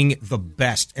 being the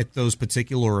best at those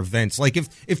particular events. Like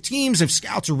if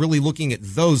scouts are really looking at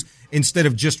those instead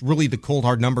of just really the cold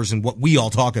hard numbers and what we all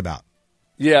talk about.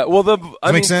 Yeah, well,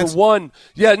 make sense? For one,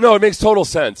 it makes total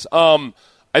sense. I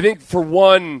think for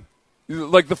one,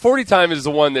 like the 40 time is the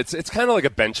one it's kind of like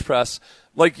a bench press.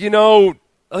 Like,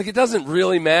 like it doesn't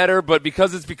really matter, but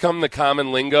because it's become the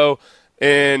common lingo,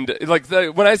 and like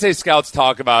when I say scouts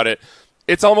talk about it,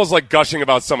 it's almost like gushing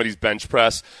about somebody's bench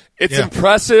press. It's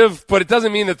impressive, but it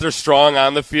doesn't mean that they're strong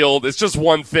on the field. It's just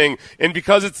one thing. And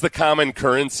because it's the common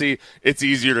currency, it's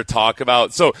easier to talk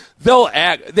about. So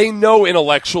they know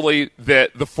intellectually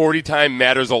that the 40 time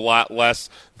matters a lot less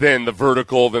than the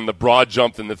vertical, than the broad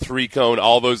jump, than the 3-cone,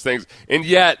 all those things. And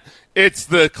yet it's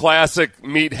the classic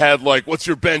meathead, like, what's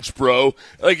your bench, bro?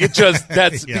 Like it just,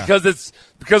 that's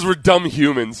because we're dumb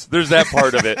humans. There's that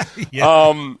part of it.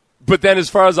 But then as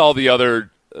far as all the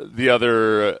other the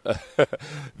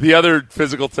other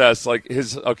physical tests, like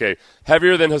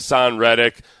heavier than Hassan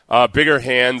Reddick, bigger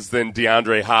hands than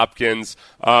DeAndre Hopkins,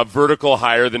 vertical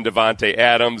higher than Devontae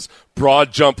Adams,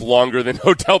 broad jump longer than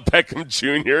Odell Beckham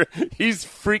Jr. He's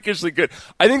freakishly good.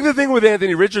 I think the thing with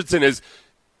Anthony Richardson is,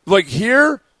 like,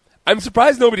 here, I'm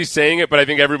surprised nobody's saying it, but I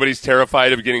think everybody's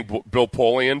terrified of getting Bill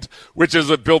Polian, which is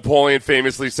what Bill Polian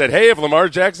famously said. Hey, if Lamar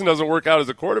Jackson doesn't work out as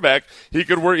a quarterback, he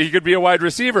could be a wide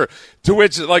receiver. To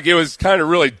which, like, it was kind of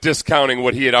really discounting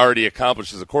what he had already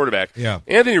accomplished as a quarterback. Yeah.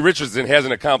 Anthony Richardson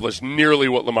hasn't accomplished nearly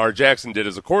what Lamar Jackson did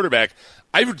as a quarterback.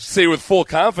 I would say with full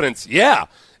confidence, yeah,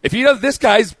 if he does, this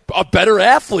guy's a better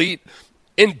athlete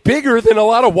and bigger than a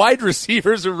lot of wide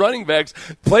receivers or running backs.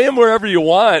 Play him wherever you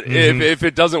want if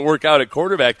it doesn't work out at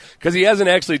quarterback, because he hasn't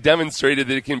actually demonstrated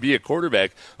that he can be a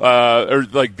quarterback or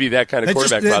like be that kind of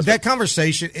quarterback prospect. That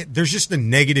conversation, there's just a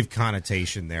negative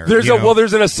connotation there. There's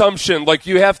an assumption. Like,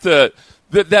 you have to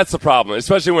that's the problem,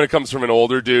 especially when it comes from an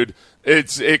older dude.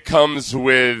 It comes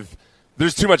with,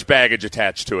 there's too much baggage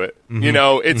attached to it. You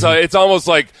know, it's almost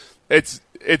like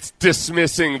it's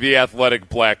dismissing the athletic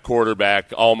black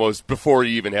quarterback almost before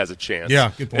he even has a chance.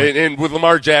 Yeah, good point. And with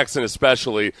Lamar Jackson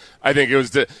especially, I think it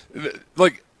was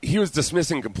he was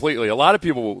dismissing completely. A lot of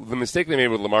people, the mistake they made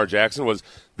with Lamar Jackson was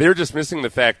they're dismissing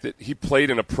the fact that he played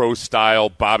in a pro-style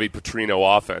Bobby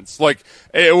Petrino offense. Like,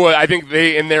 I think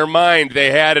in their mind,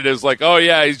 they had it as like, oh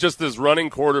yeah, he's just this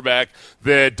running quarterback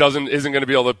that isn't going to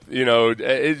be able to, you know.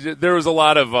 There was a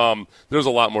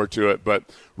lot more to it, but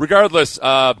regardless.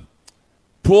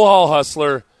 Pool Hall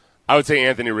Hustler, I would say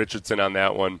Anthony Richardson on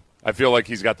that one. I feel like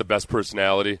he's got the best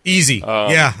personality. Easy.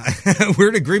 Yeah. We're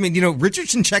in agreement. You know,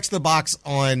 Richardson checks the box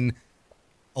on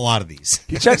a lot of these.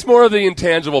 He checks more of the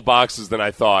intangible boxes than I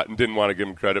thought and didn't want to give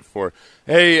him credit for.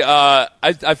 Hey,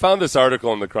 I found this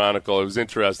article in the Chronicle. It was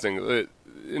interesting.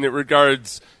 In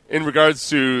regards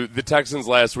to the Texans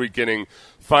last week getting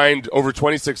fined over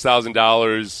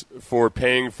 $26,000 for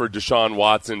paying for Deshaun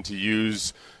Watson to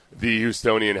use the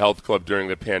Houstonian Health Club during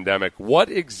the pandemic. What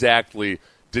exactly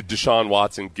did Deshaun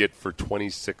Watson get for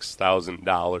 $26,000?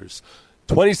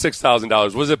 $26,000.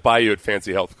 What does it buy you at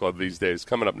Fancy Health Club these days?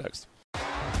 Coming up next.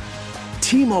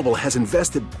 T-Mobile has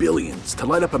invested billions to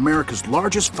light up America's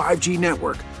largest 5G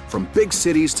network, from big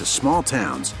cities to small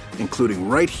towns, including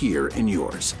right here in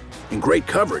yours. And great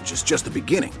coverage is just the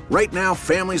beginning. Right now,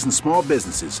 families and small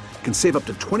businesses can save up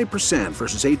to 20%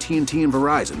 versus AT&T and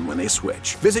Verizon when they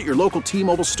switch. Visit your local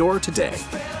T-Mobile store today.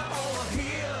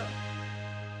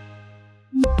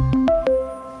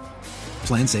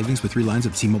 Plan savings with 3 lines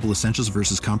of T-Mobile Essentials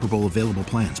versus comparable available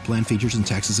plans. Plan features and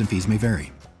taxes and fees may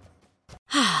vary.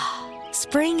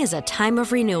 Spring is a time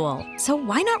of renewal, so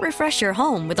why not refresh your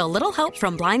home with a little help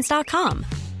from Blinds.com?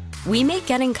 We make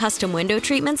getting custom window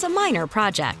treatments a minor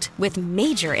project with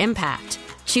major impact.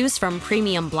 Choose from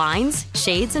premium blinds,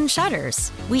 shades, and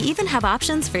shutters. We even have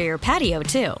options for your patio,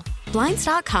 too.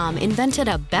 Blinds.com invented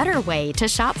a better way to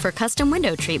shop for custom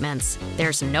window treatments.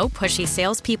 There's no pushy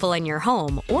salespeople in your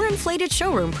home or inflated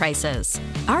showroom prices.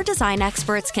 Our design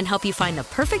experts can help you find the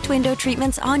perfect window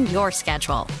treatments on your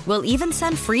schedule. We'll even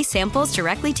send free samples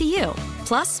directly to you.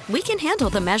 Plus, we can handle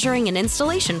the measuring and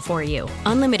installation for you.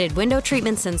 Unlimited window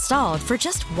treatments installed for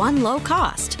just one low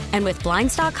cost. And with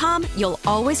Blinds.com, you'll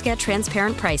always get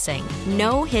transparent pricing.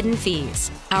 No hidden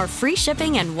fees. Our free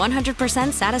shipping and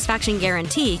 100% satisfaction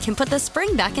guarantee can put the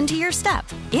spring back into your step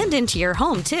and into your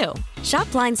home, too.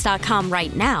 Shop Blinds.com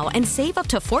right now and save up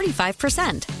to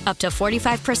 45%. Up to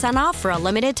 45% off for a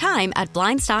limited time at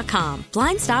Blinds.com.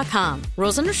 Blinds.com.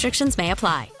 Rules and restrictions may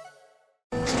apply.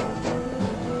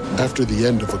 After the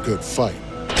end of a good fight,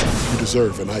 you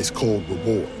deserve an ice-cold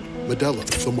reward. Modelo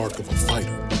is the mark of a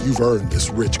fighter. You've earned this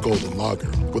rich golden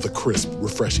lager with a crisp,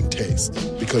 refreshing taste.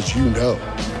 Because you know,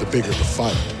 the bigger the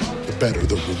fight, the better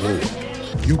the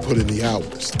reward. You put in the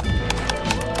hours,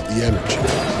 the energy,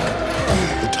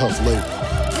 the tough labor.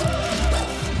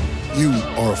 You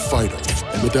are a fighter,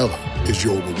 and Modelo is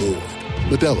your reward.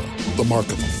 Modelo, the mark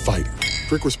of a fighter.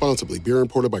 Drink responsibly. Beer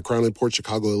imported by Crown Imports,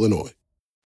 Chicago, Illinois.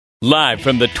 Live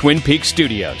from the Twin Peaks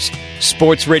studios,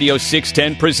 Sports Radio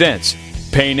 610 presents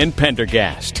Payne and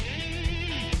Pendergast.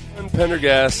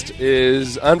 Pendergast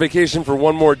is on vacation for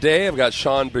one more day. I've got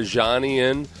Sean Bajani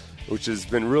in, which has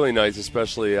been really nice,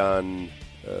 especially on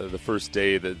the first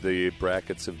day that the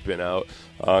brackets have been out,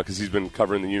 because he's been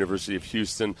covering the University of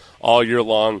Houston all year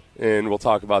long, and we'll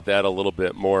talk about that a little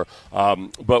bit more.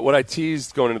 But what I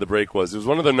teased going into the break was it was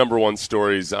one of the number one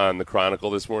stories on the Chronicle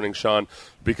this morning, Sean,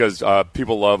 because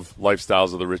people love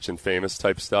lifestyles of the rich and famous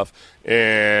type stuff,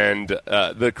 and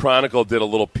the Chronicle did a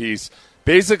little piece.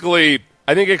 Basically,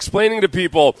 I think explaining to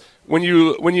people when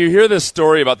you hear this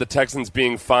story about the Texans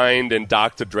being fined and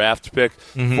docked a draft pick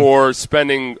for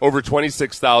spending over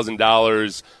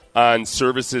 $26,000 on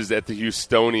services at the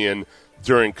Houstonian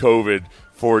during COVID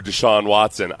for Deshaun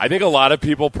Watson, I think a lot of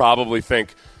people probably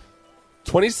think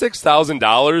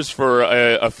 $26,000 for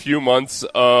a few months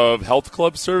of health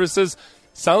club services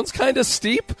sounds kind of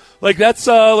steep. Like that's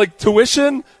like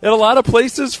tuition at a lot of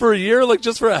places for a year, like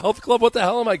just for a health club. What the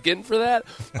hell am I getting for that?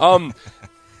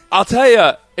 I'll tell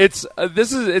you, it's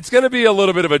going to be a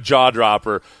little bit of a jaw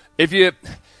dropper. If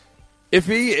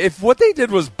what they did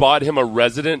was bought him a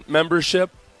resident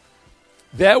membership,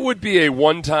 that would be a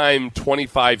one-time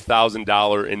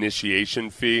 $25,000 initiation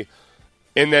fee,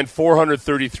 and then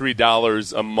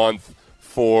 $433 a month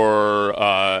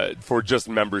for just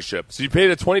membership. So you pay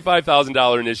the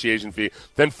 $25,000 initiation fee,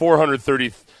 then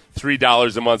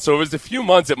 $433 a month. So it was a few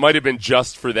months. It might have been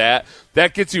just for that.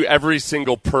 That gets you every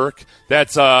single perk.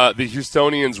 That's the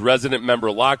Houstonians' resident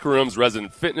member locker rooms,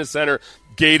 resident fitness center,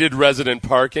 gated resident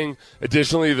parking.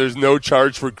 Additionally, there's no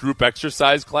charge for group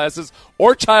exercise classes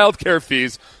or child care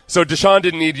fees. So Deshaun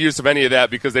didn't need use of any of that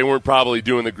because they weren't probably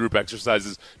doing the group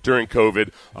exercises during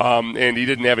COVID. And he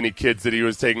didn't have any kids that he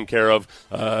was taking care of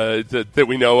that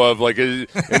we know of. Like, and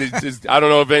I don't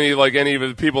know if any of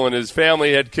the people in his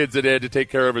family had kids that he had to take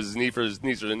care of, his niece or his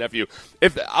nephew.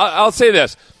 I'll say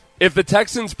this. If the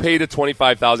Texans paid a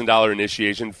 $25,000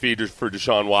 initiation fee for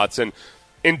Deshaun Watson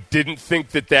and didn't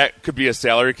think that could be a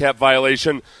salary cap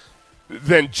violation,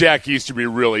 then Jack Easterby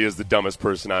really is the dumbest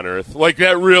person on earth. Like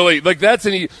that really, like that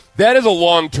is a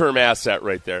long-term asset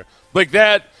right there. Like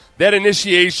that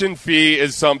initiation fee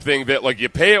is something that like you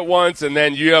pay it once and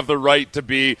then you have the right to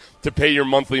pay your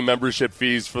monthly membership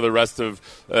fees for the rest of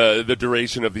the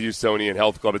duration of the Houstonian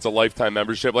Health Club. It's a lifetime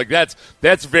membership. Like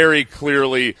that's very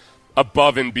clearly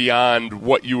above and beyond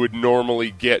what you would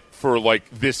normally get for like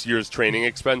this year's training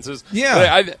expenses.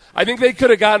 Yeah. I think they could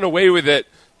have gotten away with it,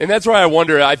 and that's why I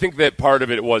wonder. I think that part of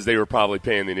it was they were probably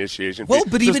paying the initiation fee. Well,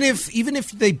 but even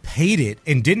if they paid it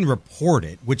and didn't report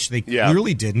it, which they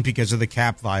clearly didn't because of the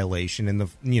cap violation and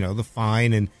the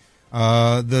fine and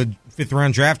the 5th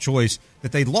round draft choice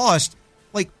that they lost,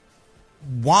 like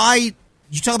why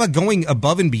you talk about going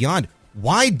above and beyond?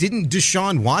 Why didn't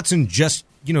Deshaun Watson just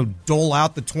dole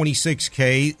out the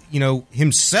 $26K,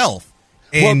 himself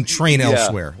and train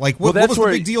elsewhere? Like, what was the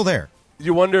big deal there?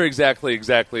 You wonder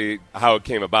exactly how it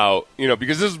came about,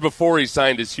 because this was before he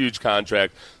signed his huge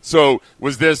contract. So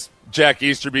was this Jack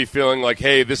Easterby feeling like,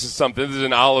 hey, this is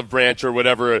an olive branch or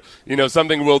whatever,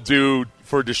 something we'll do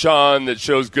for Deshaun that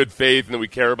shows good faith and that we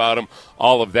care about him,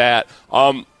 all of that.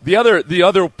 The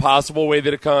other possible way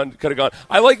that it could have gone,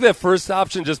 I like that first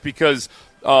option just because,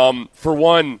 for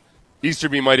one,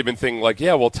 Easterby might have been thinking like,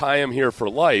 yeah, we'll tie him here for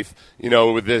life.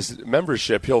 With this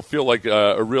membership, he'll feel like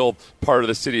a real part of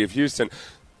the city of Houston.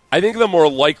 I think the more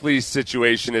likely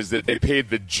situation is that they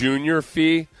paid the junior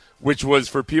fee, which was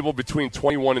for people between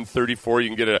 21 and 34. You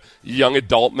can get a young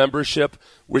adult membership,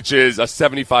 which is a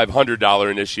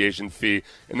 $7,500 initiation fee,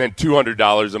 and then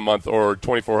 $200 a month or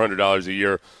 $2,400 a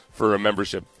year for a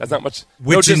membership. That's not much.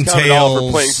 Which no discount at all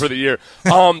for playing for the year.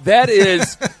 That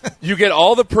is, you get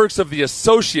all the perks of the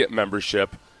associate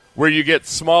membership, where you get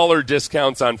smaller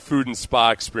discounts on food and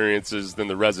spa experiences than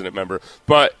the resident member,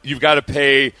 but you've got to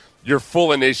pay your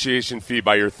full initiation fee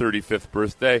by your 35th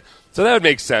birthday. So that would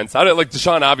make sense.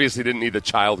 Deshaun obviously didn't need the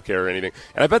child care or anything,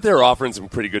 and I bet they were offering some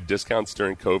pretty good discounts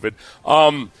during COVID.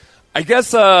 I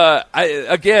guess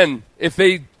if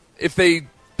they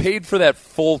paid for that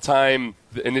full-time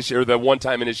or the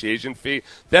one-time initiation fee,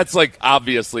 that's like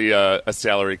obviously a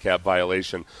salary cap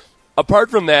violation.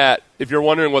 Apart from that, if you're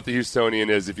wondering what the Houstonian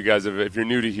is, if you're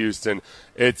new to Houston,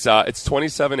 it's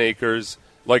 27 acres,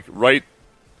 like right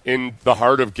in the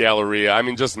heart of Galleria. I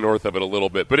mean, just north of it a little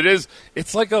bit, but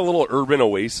it's like a little urban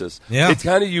oasis. Yeah, it's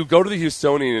kind of, you go to the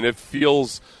Houstonian and it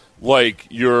feels like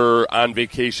you're on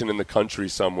vacation in the country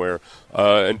somewhere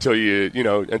until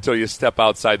you step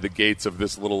outside the gates of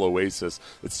this little oasis.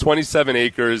 It's 27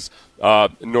 acres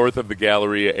north of the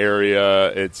Galleria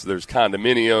area. There's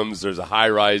condominiums. There's a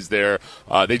high-rise there.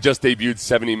 They just debuted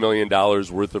 $70 million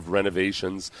worth of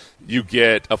renovations. You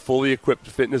get a fully equipped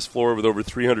fitness floor with over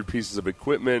 300 pieces of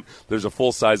equipment. There's a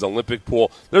full-size Olympic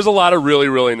pool. There's a lot of really,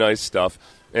 really nice stuff.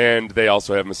 And they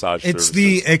also have massage services. It's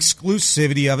the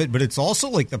exclusivity of it, but it's also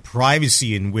like the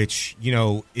privacy in which,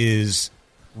 is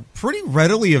pretty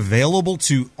readily available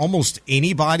to almost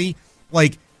anybody.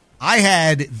 Like, I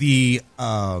had the,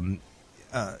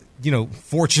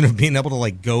 fortune of being able to,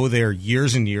 like, go there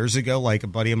years and years ago. Like, a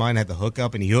buddy of mine had the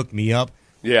hookup, and he hooked me up.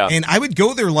 Yeah. And I would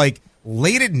go there, like,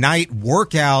 late at night,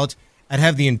 work out, I'd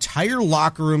have the entire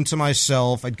locker room to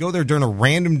myself. I'd go there during a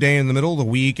random day in the middle of the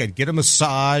week. I'd get a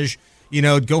massage,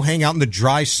 go hang out in the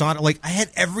dry sauna. Like, I had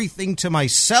everything to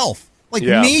myself,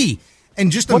 me. And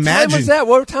just what imagine. What time was that?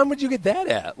 What time would you get that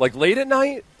at? Like late at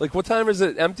night? Like what time is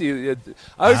it empty? I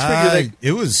always figured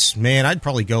it was, I'd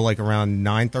probably go like around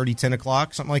 9:30, 10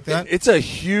 o'clock, something like that. It's a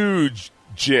huge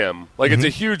gym. Like it's a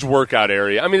huge workout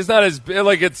area. I mean, it's not as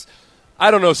like it's. I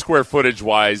don't know square footage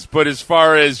wise, but as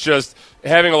far as just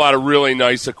having a lot of really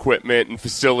nice equipment and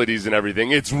facilities and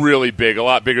everything, it's really big, a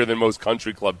lot bigger than most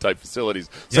country club type facilities.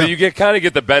 So you kind of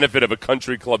get the benefit of a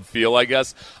country club feel, I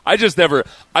guess.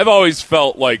 I've always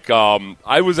felt like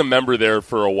I was a member there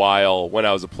for a while when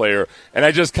I was a player, and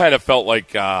I just kind of felt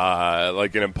like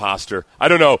an imposter. I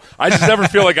don't know. I just never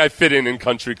feel like I fit in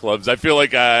country clubs. I feel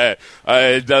like I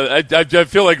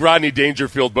feel like Rodney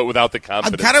Dangerfield, but without the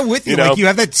confidence. I'm kind of with you. Like you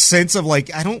have that sense of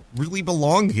like, I don't really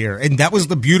belong here. And that was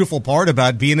the beautiful part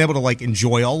about being able to like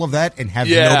enjoy all of that and have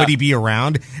nobody be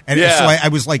around. And so I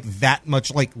was like that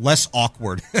much like less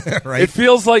awkward, right? It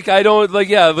feels like I don't like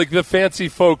the fancy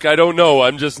folk. I don't know.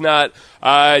 I'm just not.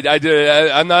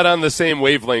 I'm not on the same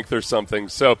wavelength or something.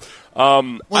 So.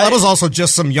 I was also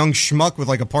just some young schmuck with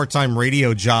like a part-time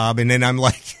radio job, and then I'm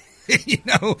like.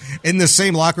 In the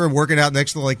same locker room working out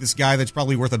next to like this guy that's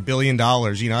probably worth $1 billion.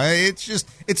 It's just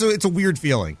it's a weird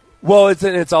feeling. Well,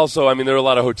 it's also, I mean, there are a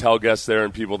lot of hotel guests there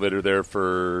and people that are there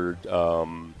for,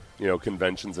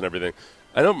 conventions and everything.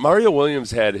 I know Mario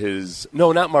Williams had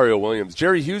not Mario Williams.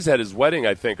 Jerry Hughes had his wedding,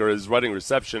 I think, or his wedding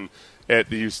reception at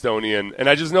the Houstonian. And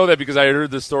I just know that because I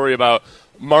heard the story about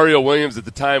Mario Williams at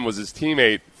the time was his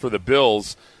teammate for the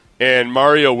Bills. And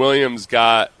Mario Williams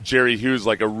got Jerry Hughes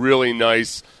like a really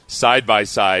nice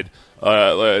side-by-side,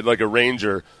 like a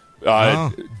Ranger,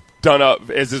 done up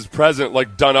as his present,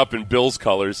 like done up in Bills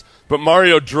colors. But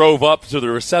Mario drove up to the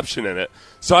reception in it.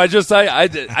 So I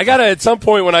gotta at some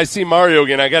point when I see Mario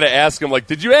again, I gotta ask him like,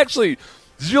 did you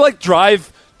like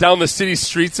drive down the city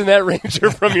streets in that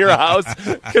Ranger from your house?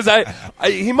 Because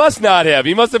he must not have.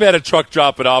 He must have had a truck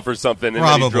drop it off or something, and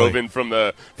then he drove in from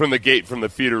the gate from the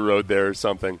feeder road there or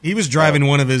something. He was driving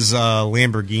one of his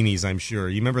Lamborghinis, I'm sure.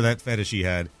 You remember that fetish he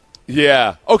had?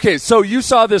 Yeah. Okay. So you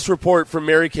saw this report from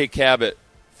Mary Kay Cabot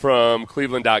from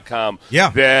Cleveland.com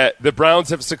that the Browns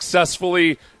have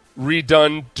successfully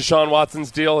redone Deshaun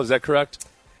Watson's deal. Is that correct?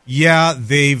 Yeah,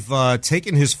 they've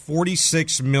taken his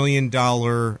 $46 million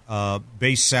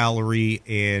base salary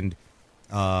and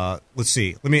let's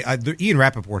see. Ian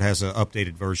Rappaport has an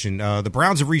updated version. The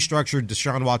Browns have restructured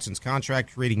Deshaun Watson's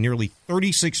contract, creating nearly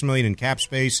 $36 million in cap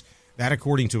space. That,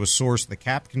 according to a source, the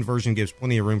cap conversion gives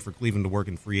plenty of room for Cleveland to work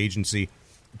in free agency.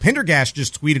 Pendergast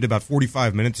just tweeted about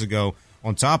 45 minutes ago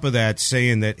on top of that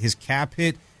saying that his cap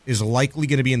hit is likely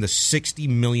going to be in the $60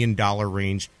 million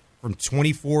range from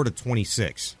 24 to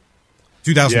 26.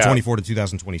 2024 to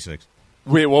 2026.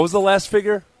 Wait, what was the last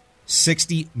figure?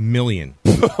 $60 million.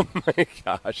 Oh, my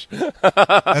gosh.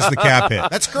 That's the cap hit.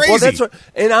 That's crazy. Well, that's what,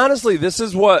 and honestly, this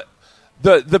is what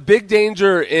the big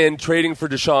danger in trading for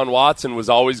Deshaun Watson was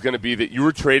always going to be, that you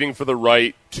were trading for the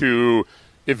right to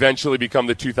eventually become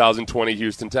the 2020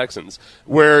 Houston Texans,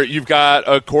 where you've got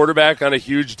a quarterback on a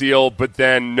huge deal, but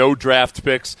then no draft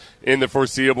picks in the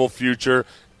foreseeable future,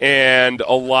 and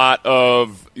a lot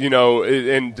of,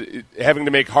 and having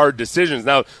to make hard decisions.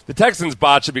 Now, the Texans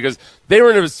botched it because they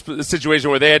were in a situation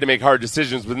where they had to make hard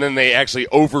decisions, but then they actually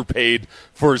overpaid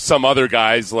for some other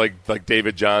guys like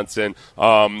David Johnson.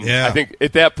 I think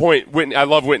at that point, I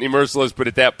love Whitney Merciless, but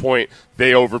at that point,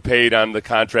 they overpaid on the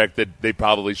contract that they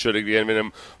probably should have given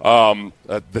him.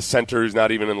 The center is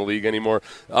not even in the league anymore.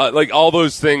 Like all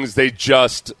those things, they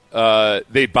just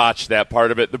they botched that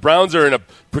part of it. The Browns are in a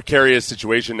precarious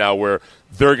situation now where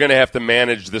they're going to have to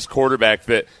manage this quarterback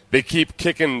that they keep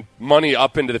kicking money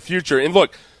up into the future. And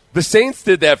look, the Saints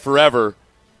did that forever.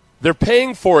 They're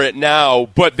paying for it now,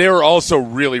 but they were also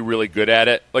really, really good at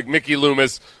it. Like Mickey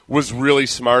Loomis was really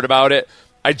smart about it.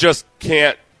 I just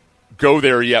can't go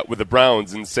there yet with the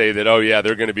Browns and say that, oh yeah,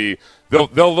 they're going to be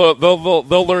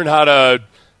they'll learn how to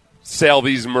sail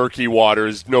these murky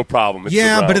waters, no problem. It's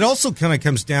but it also kind of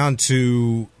comes down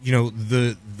to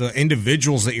the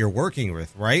individuals that you're working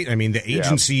with, right? I mean, the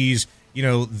agencies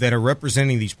that are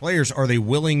representing these players, are they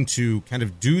willing to kind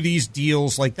of do these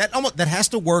deals like that? That has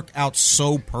to work out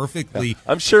so perfectly. Yeah.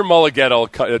 I'm sure Mulligan will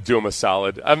do him a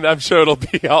solid. I'm sure it'll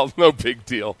be no big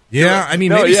deal. Yeah, I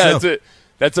mean, maybe so.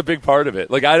 That's a big part of it.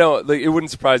 Like it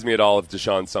wouldn't surprise me at all if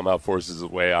Deshaun somehow forces his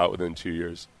way out within 2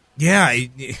 years. Yeah,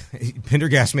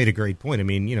 Pendergast made a great point. I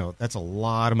mean, that's a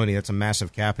lot of money. That's a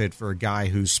massive cap hit for a guy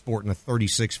who's sporting a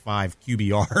 36.5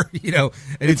 QBR,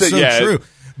 and it's so true.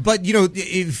 But,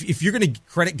 if you're going to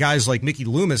credit guys like Mickey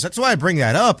Loomis, that's why I bring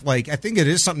that up. Like, I think it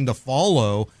is something to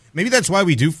follow. Maybe that's why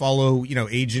we do follow,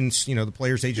 agents, the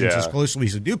players' agents as closely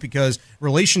as we do, because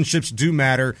relationships do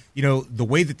matter. The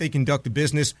way that they conduct the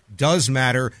business does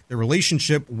matter. The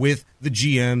relationship with the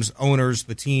GMs, owners,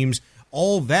 the teams,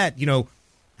 all that,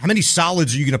 how many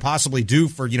solids are you going to possibly do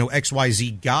for,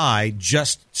 XYZ guy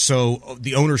just so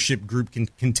the ownership group can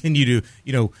continue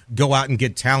to, go out and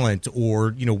get talent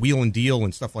or, wheel and deal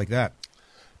and stuff like that?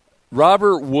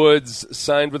 Robert Woods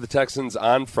signed with the Texans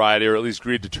on Friday, or at least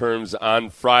agreed to terms on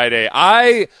Friday.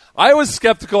 I was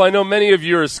skeptical. I know many of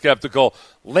you are skeptical.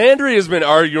 Landry has been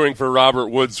arguing for Robert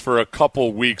Woods for a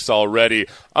couple weeks already.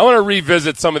 I want to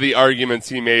revisit some of the arguments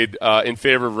he made in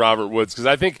favor of Robert Woods, because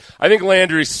I think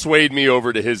Landry swayed me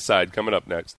over to his side. Coming up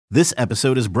next. This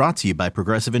episode is brought to you by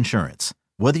Progressive Insurance.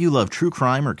 Whether you love true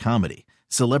crime or comedy,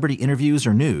 celebrity interviews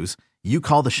or news, you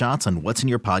call the shots on what's in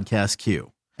your podcast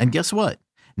queue. And guess what?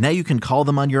 Now you can call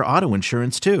them on your auto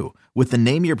insurance, too, with the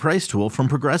Name Your Price tool from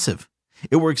Progressive.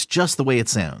 It works just the way it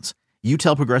sounds. You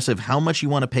tell Progressive how much you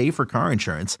want to pay for car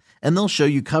insurance, and they'll show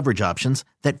you coverage options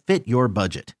that fit your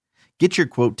budget. Get your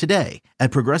quote today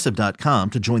at Progressive.com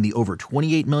to join the over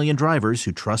 28 million drivers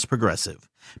who trust Progressive.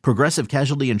 Progressive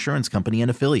Casualty Insurance Company and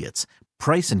Affiliates.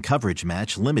 Price and coverage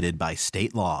match limited by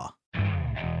state law.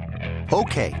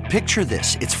 Okay, picture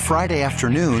this. It's Friday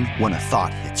afternoon when a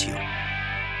thought hits you.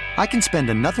 I can spend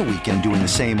another weekend doing the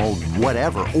same old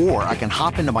whatever, or I can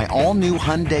hop into my all-new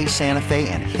Hyundai Santa Fe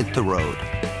and hit the road.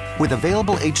 With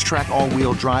available H-Track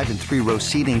all-wheel drive and 3-row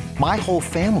seating, my whole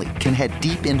family can head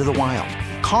deep into the wild.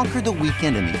 Conquer the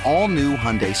weekend in the all-new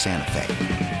Hyundai Santa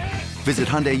Fe. Visit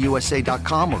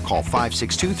HyundaiUSA.com or call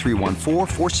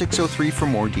 562-314-4603 for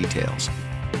more details.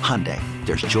 Hyundai,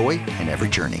 there's joy in every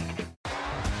journey.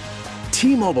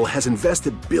 T-Mobile has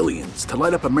invested billions to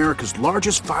light up America's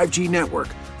largest 5G network,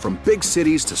 from big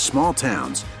cities to small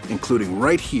towns, including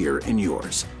right here in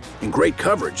yours. And great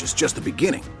coverage is just the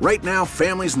beginning. Right now,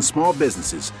 families and small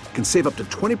businesses can save up to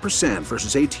 20%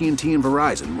 versus AT&T and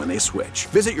Verizon when they switch.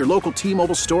 Visit your local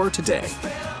T-Mobile store today.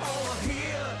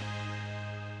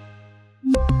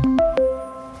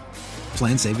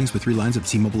 Plan savings with 3 lines of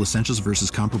T-Mobile Essentials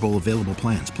versus comparable available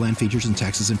plans. Plan features and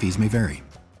taxes and fees may vary.